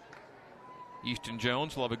case. Easton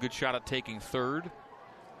Jones will have a good shot at taking 3rd.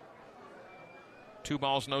 2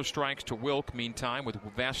 balls, no strikes to Wilk meantime, with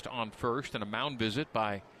Vest on first, and a mound visit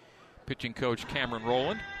by pitching coach Cameron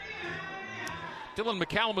Rowland. Dylan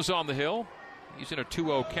McCallum is on the hill. He's in a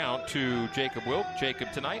 2-0 count to Jacob Wilk.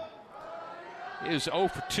 Jacob tonight is 0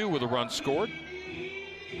 for 2 with a run scored.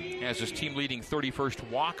 Has his team leading 31st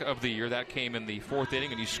walk of the year. That came in the 4th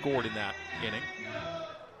inning, and he scored in that inning.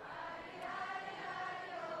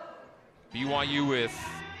 BYU with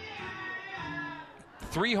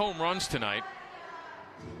 3 home runs tonight,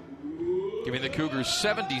 giving the Cougars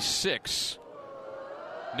 76.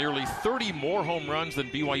 Nearly 30 more home runs than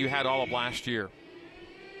BYU had all of last year.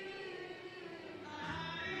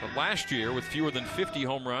 But last year, with fewer than 50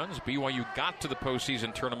 home runs, BYU got to the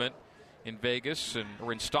postseason tournament in Vegas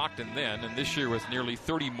or in Stockton then. And this year, with nearly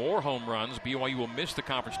 30 more home runs, BYU will miss the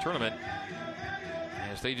conference tournament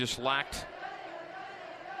as they just lacked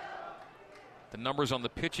the numbers on the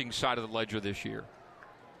pitching side of the ledger this year.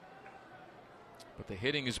 But the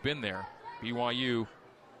hitting has been there. BYU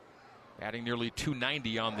adding nearly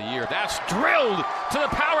 290 on the year. That's drilled to the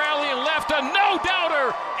power alley and left, a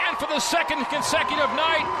no-doubter. And for the second consecutive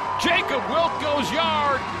night, Jacob Wilk goes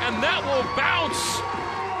yard, and that will bounce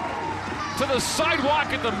to the sidewalk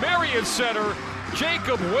at the Marriott Center.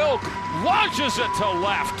 Jacob Wilk launches it to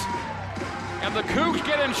left. And the Cougs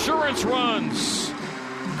get insurance runs,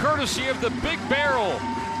 courtesy of the big barrel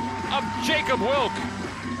of Jacob Wilk.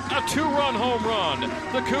 A 2-run home run.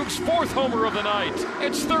 The Cougs' 4th homer of the night.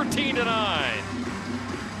 It's 13-9.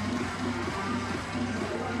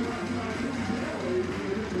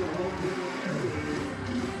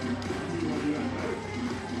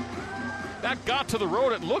 That got to the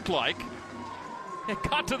road, it looked like. It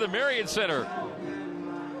got to the Marriott Center.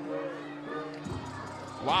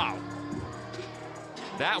 Wow.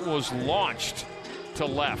 That was launched to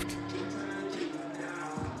left.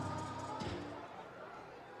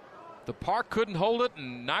 The park couldn't hold it,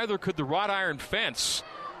 and neither could the wrought iron fence.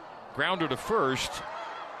 Grounder to first.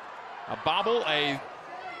 A bobble, a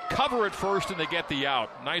cover at first, and they get the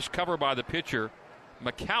out. Nice cover by the pitcher,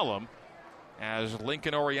 McCallum, as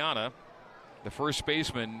Lincoln Oriana, the first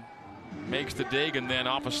baseman, makes the dig, and then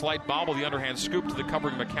off a slight bobble, the underhand scoop to the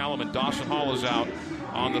covering McCallum, and Dawson Hall is out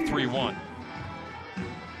on the 3-1.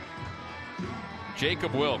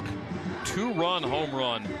 Jacob Wilk, 2-run home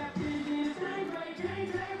run.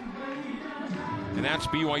 And that's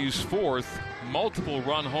BYU's 4th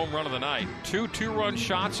multiple-run home run of the night. 2 2-run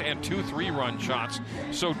shots and 2 3-run shots.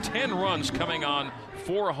 So 10 runs coming on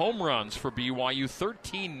 4 home runs for BYU.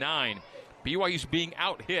 13-9. BYU's being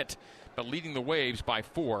out-hit, but leading the Waves by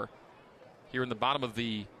 4. Here in the bottom of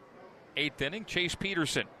the 8th inning, Chase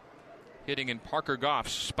Peterson hitting in Parker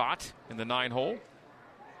Goff's spot in the 9-hole.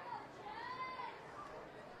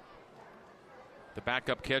 The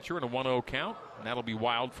backup catcher in a 1-0 count, and that'll be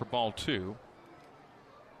wild for ball 2.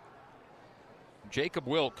 Jacob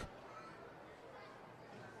Wilk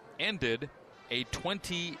ended a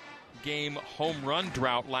 20-game home run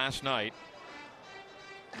drought last night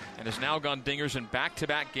and has now gone dingers in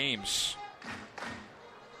back-to-back games.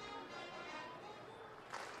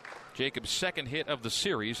 Jacob's 2nd hit of the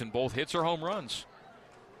series, and both hits are home runs.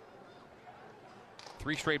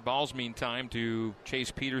 3 straight balls, meantime, to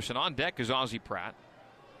Chase Peterson. On deck is Ozzie Pratt.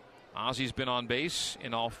 Ozzie's been on base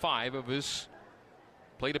in all 5 of his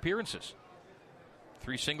plate appearances.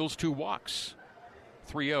 3 singles, 2 walks.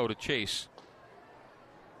 3-0 to Chase.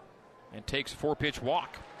 And takes a 4-pitch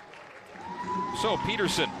walk. So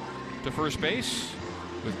Peterson to first base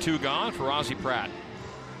with 2 gone for Ozzie Pratt.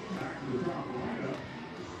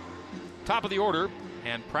 Top of the order,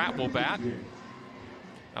 and Pratt will bat.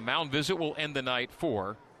 A mound visit will end the night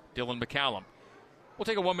for Dylan McCallum. We'll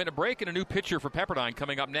take a 1-minute break, and a new pitcher for Pepperdine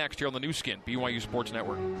coming up next here on the new skin, BYU Sports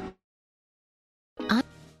Network.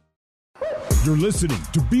 You're listening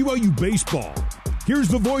to BYU Baseball. Here's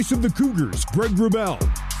the voice of the Cougars, Greg Wrubell.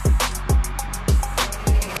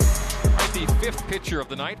 All right, the 5th pitcher of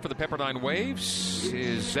the night for the Pepperdine Waves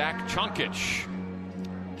is Zach Chonkic.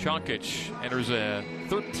 Chonkic enters a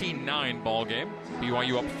 13-9 ball game.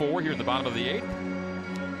 BYU up 4 here in the bottom of the 8th.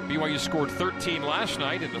 BYU scored 13 last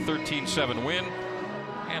night in the 13-7 win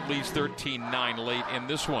and leads 13-9 late in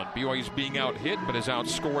this one. BYU's being out-hit, but is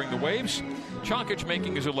outscoring the Waves. Chonkic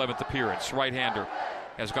making his 11th appearance. Right-hander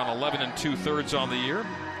has gone 11 2/3 on the year,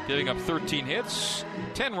 giving up 13 hits,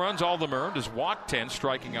 10 runs, all of them earned. Has walked 10,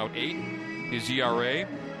 striking out 8. His ERA,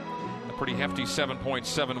 a pretty hefty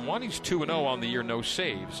 7.71. He's 2-0 on the year, no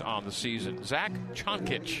saves on the season. Zach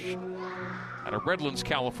Chonkic out of Redlands,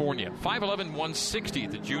 California. 5'11", 160,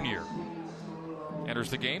 the junior.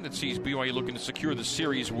 Enters the game that sees BYU looking to secure the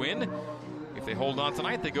series win. If they hold on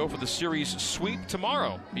tonight, they go for the series sweep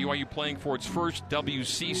tomorrow. BYU playing for its first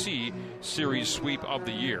WCC series sweep of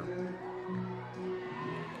the year.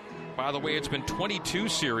 By the way, it's been 22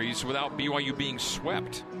 series without BYU being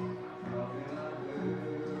swept.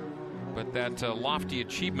 But that lofty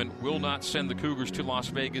achievement will not send the Cougars to Las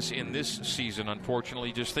Vegas in this season,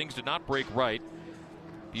 unfortunately. Just things did not break right.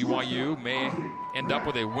 BYU may end up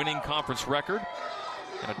with a winning conference record,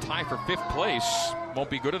 and a tie for 5th place won't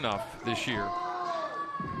be good enough this year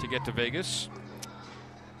to get to Vegas.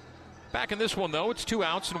 Back in this one, though, it's 2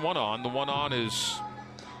 outs and 1 on. The 1 on is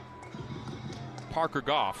Parker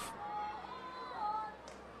Goff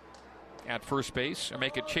at first base. Or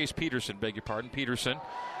make it Chase Peterson, beg your pardon. Peterson.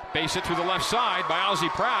 Base hit through the left side by Ozzie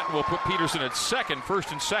Pratt. Will put Peterson at second.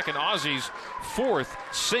 First and second, Ozzie's 4th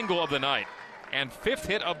single of the night and 5th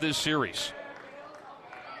hit of this series.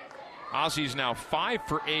 Ozzy's now 5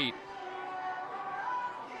 for 8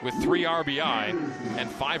 with 3 RBI and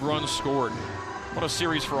 5 runs scored. What a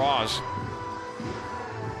series for Oz.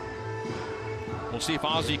 We'll see if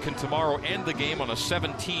Ozzy can tomorrow end the game on a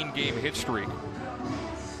 17-game hit streak.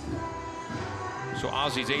 So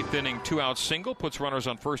Ozzy's 8th inning 2-out single puts runners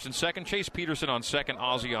on first and second. Chase Peterson on second,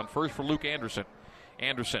 Ozzy on first for Luke Anderson.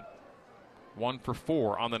 Anderson 1 for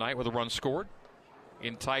 4 on the night with a run scored.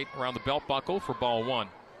 In tight around the belt buckle for ball 1.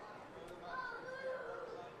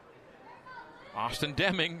 Austin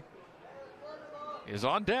Deming is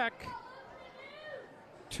on deck.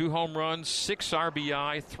 2 home runs, 6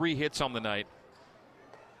 RBI, 3 hits on the night.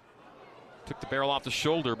 Took the barrel off the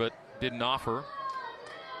shoulder, but didn't offer.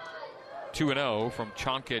 2-0 from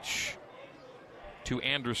Chonkic to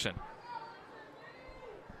Anderson.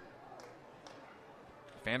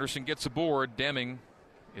 If Anderson gets aboard, Deming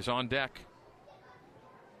is on deck.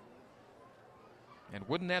 And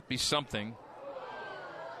wouldn't that be something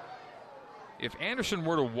if Anderson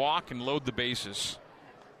were to walk and load the bases?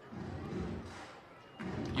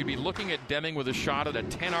 You'd be looking at Deming with a shot at a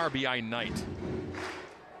 10 RBI night.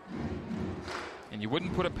 And you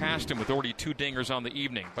wouldn't put it past him with already 2 dingers on the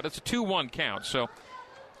evening. But it's a 2-1 count, so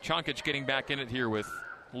Chonkic getting back in it here with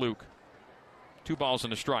Luke. 2 balls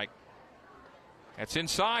and a strike. That's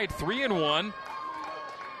inside, 3-1.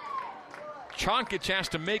 Chonkic has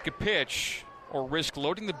to make a pitch or risk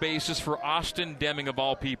loading the bases for Austin Deming of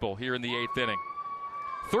all people here in the 8th inning.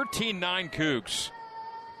 13-9 Cougs.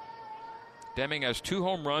 Deming has 2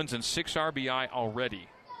 home runs and 6 RBI already.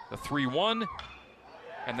 The 3-1,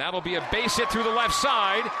 and that'll be a base hit through the left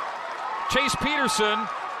side. Chase Peterson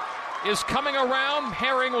is coming around.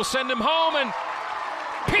 Herring will send him home, and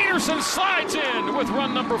Peterson slides in with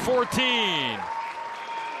run number 14.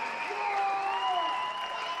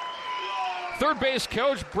 Third base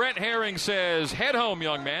coach Brett Herring says, head home,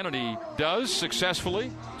 young man, and he does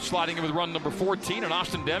successfully, sliding in with run number 14, and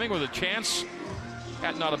Austin Deming with a chance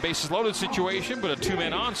at not a bases loaded situation, but a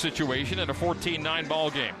 2-man on situation in a 14-9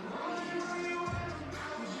 ball game.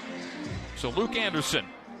 So Luke Anderson,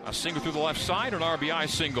 a single through the left side, an RBI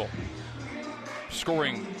single.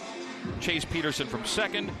 Scoring Chase Peterson from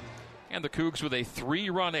second, and the Cougs with a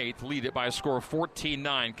 3-run 8th lead it by a score of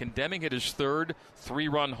 14-9. Can Deming hit his 3rd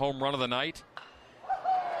 3-run home run of the night?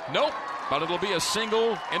 Nope, but it'll be a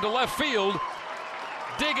single into left field.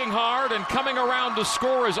 Digging hard and coming around to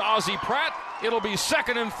score is Ozzie Pratt. It'll be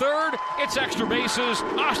second and third. It's extra bases.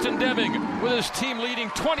 Austin Deming with his team-leading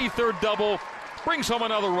 23rd double brings home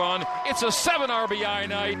another run. It's a 7 RBI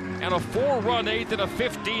night and a 4-run 8th and a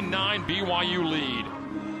 15-9 BYU lead.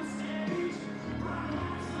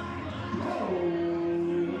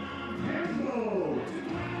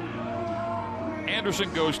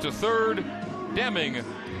 Anderson goes to third. Deming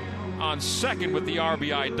on second with the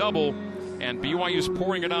RBI double. And BYU's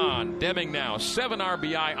pouring it on. Deming now 7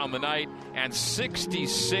 RBI on the night and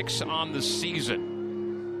 66 on the season.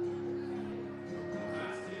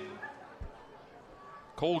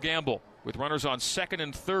 Cole Gamble with runners on second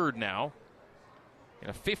and third now in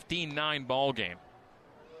a 15-9 ball game.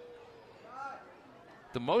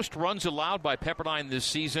 The most runs allowed by Pepperdine this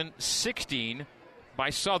season, 16 by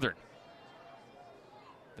Southern.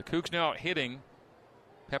 The Cougs now hitting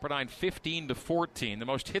Pepperdine 15-14. The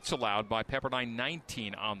most hits allowed by Pepperdine,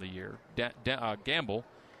 19 on the year. Gamble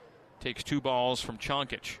takes 2 balls from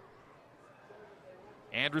Chonkic.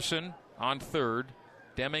 Anderson on third.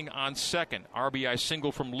 Deming on second. RBI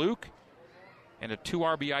single from Luke and a 2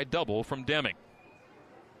 RBI double from Deming.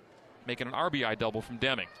 Making an RBI double from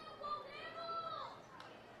Deming.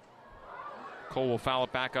 Cole will foul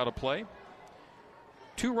it back out of play.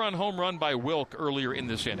 2-run home run by Wilk earlier in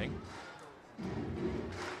this inning.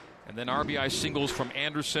 And then RBI singles from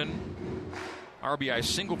Anderson. RBI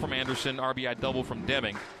single from Anderson. RBI double from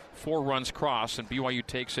Deming. 4 runs cross, and BYU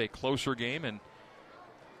takes a closer game and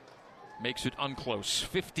makes it unclose.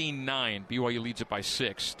 15-9. BYU leads it by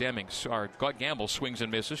 6. Gamble swings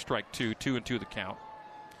and misses. Strike 2. 2-2 the count.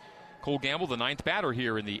 Cole Gamble, the 9th batter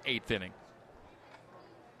here in the 8th inning.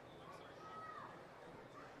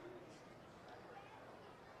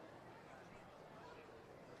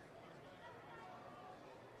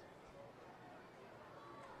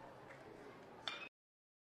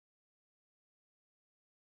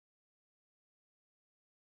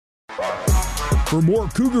 For more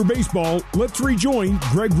Cougar baseball, let's rejoin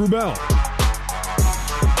Greg Wrubell.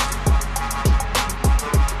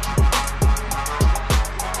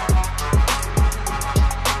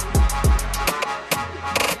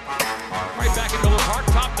 Right back at Miller Park,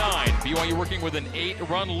 top 9. BYU working Printing with an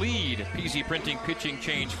 8-run lead. PZ Printing pitching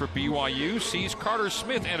change for BYU sees Carter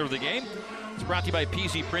Smith enter the game. It's brought to you by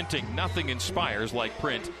PZ Printing. Nothing inspires like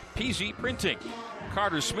print. PZ Printing.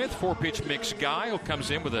 Carter Smith, 4-pitch mix guy, who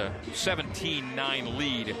comes in with a 17-9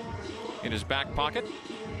 lead in his back pocket.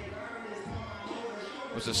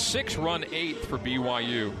 It was a 6-run 8th for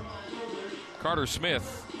BYU. Carter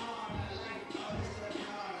Smith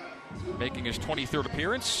making his 23rd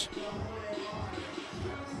appearance.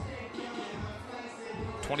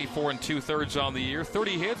 24 2/3 on the year.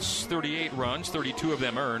 30 hits, 38 runs, 32 of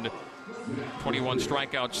them earned. 21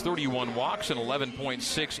 strikeouts, 31 walks, and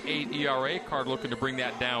 11.68 ERA. Carter looking to bring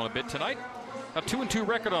that down a bit tonight. A 2-2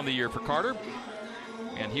 record on the year for Carter.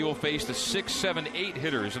 And he will face the 6, 7, 8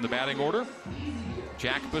 hitters in the batting order.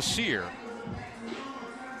 Jack Basir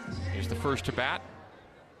is the first to bat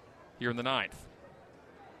here in the 9th.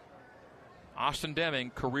 Austin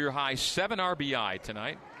Deming, career-high 7 RBI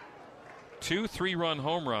tonight. 2 3-run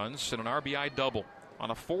home runs and an RBI double on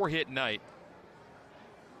a 4-hit night.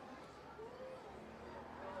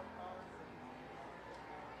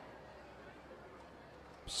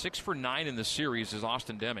 Six for 9 in the series is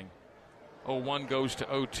Austin Deming. 0-1 goes to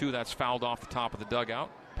 0-2. That's fouled off the top of the dugout.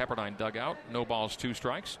 Pepperdine dugout. No balls, 2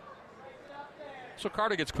 strikes. So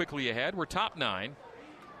Carter gets quickly ahead. We're top 9.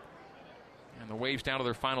 And the Waves down to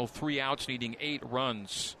their final 3 outs, needing 8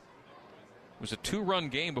 runs. It was a 2-run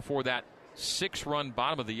game before that 6-run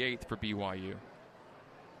bottom of the 8th for BYU.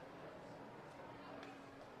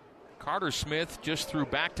 Carter Smith just threw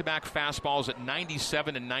back-to-back fastballs at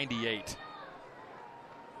 97 and 98.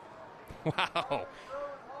 Wow.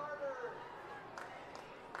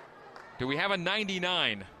 Do we have a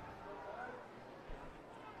 99?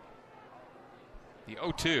 The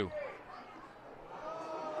 0-2.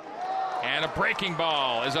 And a breaking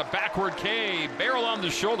ball is a backward K. Barrel on the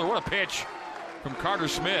shoulder. What a pitch from Carter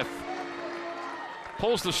Smith.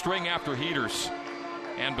 Pulls the string after heaters.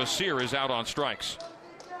 And Basir is out on strikes.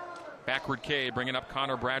 Backward K bringing up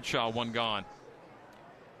Connor Bradshaw, 1 gone.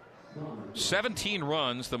 17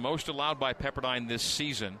 runs, the most allowed by Pepperdine this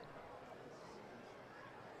season.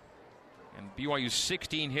 And BYU's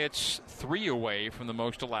 16 hits, 3 away from the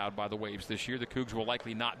most allowed by the Waves this year. The Cougs will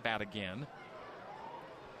likely not bat again.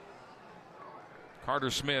 Carter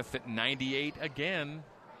Smith at 98 again.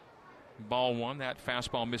 Ball 1, that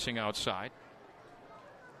fastball missing outside.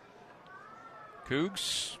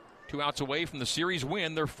 Cougs 2 outs away from the series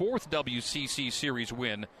win, their 4th WCC series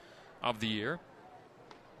win of the year.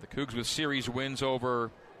 The Cougs with series wins over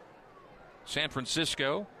San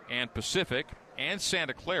Francisco and Pacific and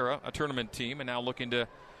Santa Clara, a tournament team, and now looking to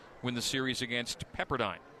win the series against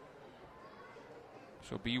Pepperdine.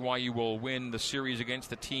 So BYU will win the series against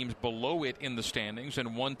the teams below it in the standings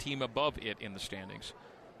and 1 team above it in the standings.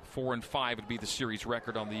 4-5 would be the series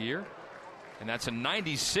record on the year. And that's a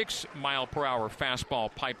 96-mile-per-hour fastball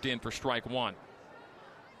piped in for strike 1.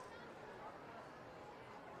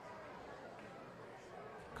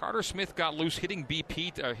 Carter Smith got loose hitting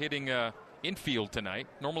infield tonight.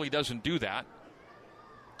 Normally doesn't do that.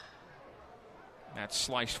 That's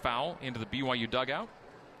sliced foul into the BYU dugout.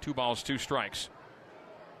 2 balls, 2 strikes.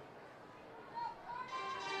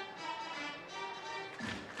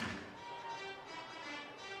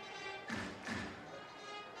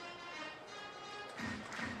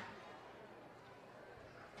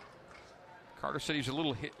 Carter said he's a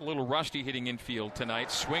little rusty hitting infield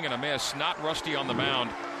tonight. Swing and a miss. Not rusty on the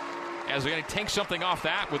mound. As they're going to take something off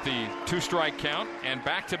that with the 2-strike count. And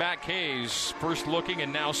back-to-back Ks. First looking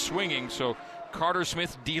and now swinging. So Carter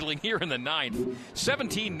Smith dealing here in the 9th.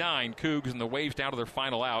 17-9 Cougs, and the Waves down to their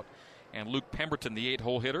final out. And Luke Pemberton, the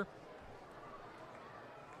 8-hole hitter,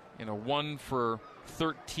 in a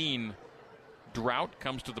 1-for-13 drought,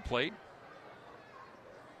 comes to the plate.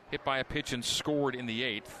 Hit by a pitch and scored in the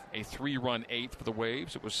 8th. A 3-run 8th for the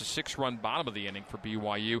Waves. It was a 6-run bottom of the inning for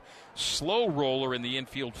BYU. Slow roller in the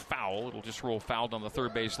infield foul. It'll just roll fouled on the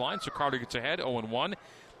third base line. So Carter gets ahead, 0-1.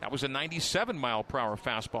 That was a 97-mile-per-hour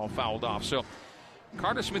fastball fouled off. So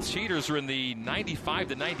Carter Smith's heaters are in the 95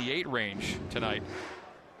 to 98 range tonight.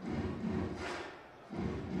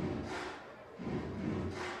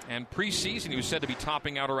 And preseason, he was said to be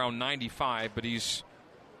topping out around 95, but he's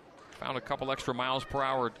found a couple extra miles per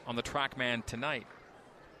hour on the TrackMan tonight.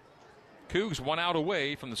 Cougs 1 out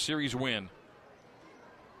away from the series win,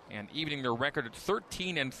 and evening their record at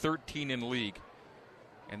 13-13 in the league.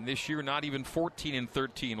 And this year, not even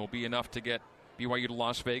 14-13 will be enough to get BYU to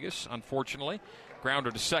Las Vegas, unfortunately. Grounder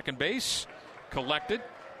to second base, collected,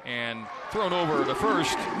 and thrown over to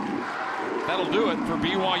first. That'll do it for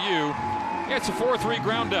BYU. It's a 4-3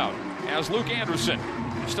 ground out as Luke Anderson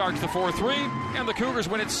starts the 4-3, and the Cougars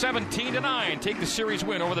win it 17-9. Take the series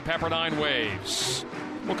win over the Pepperdine Waves.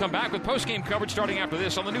 We'll come back with post-game coverage starting after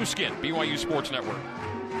this on the new skin, BYU Sports Network.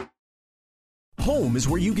 Home is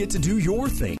where you get to do your thing.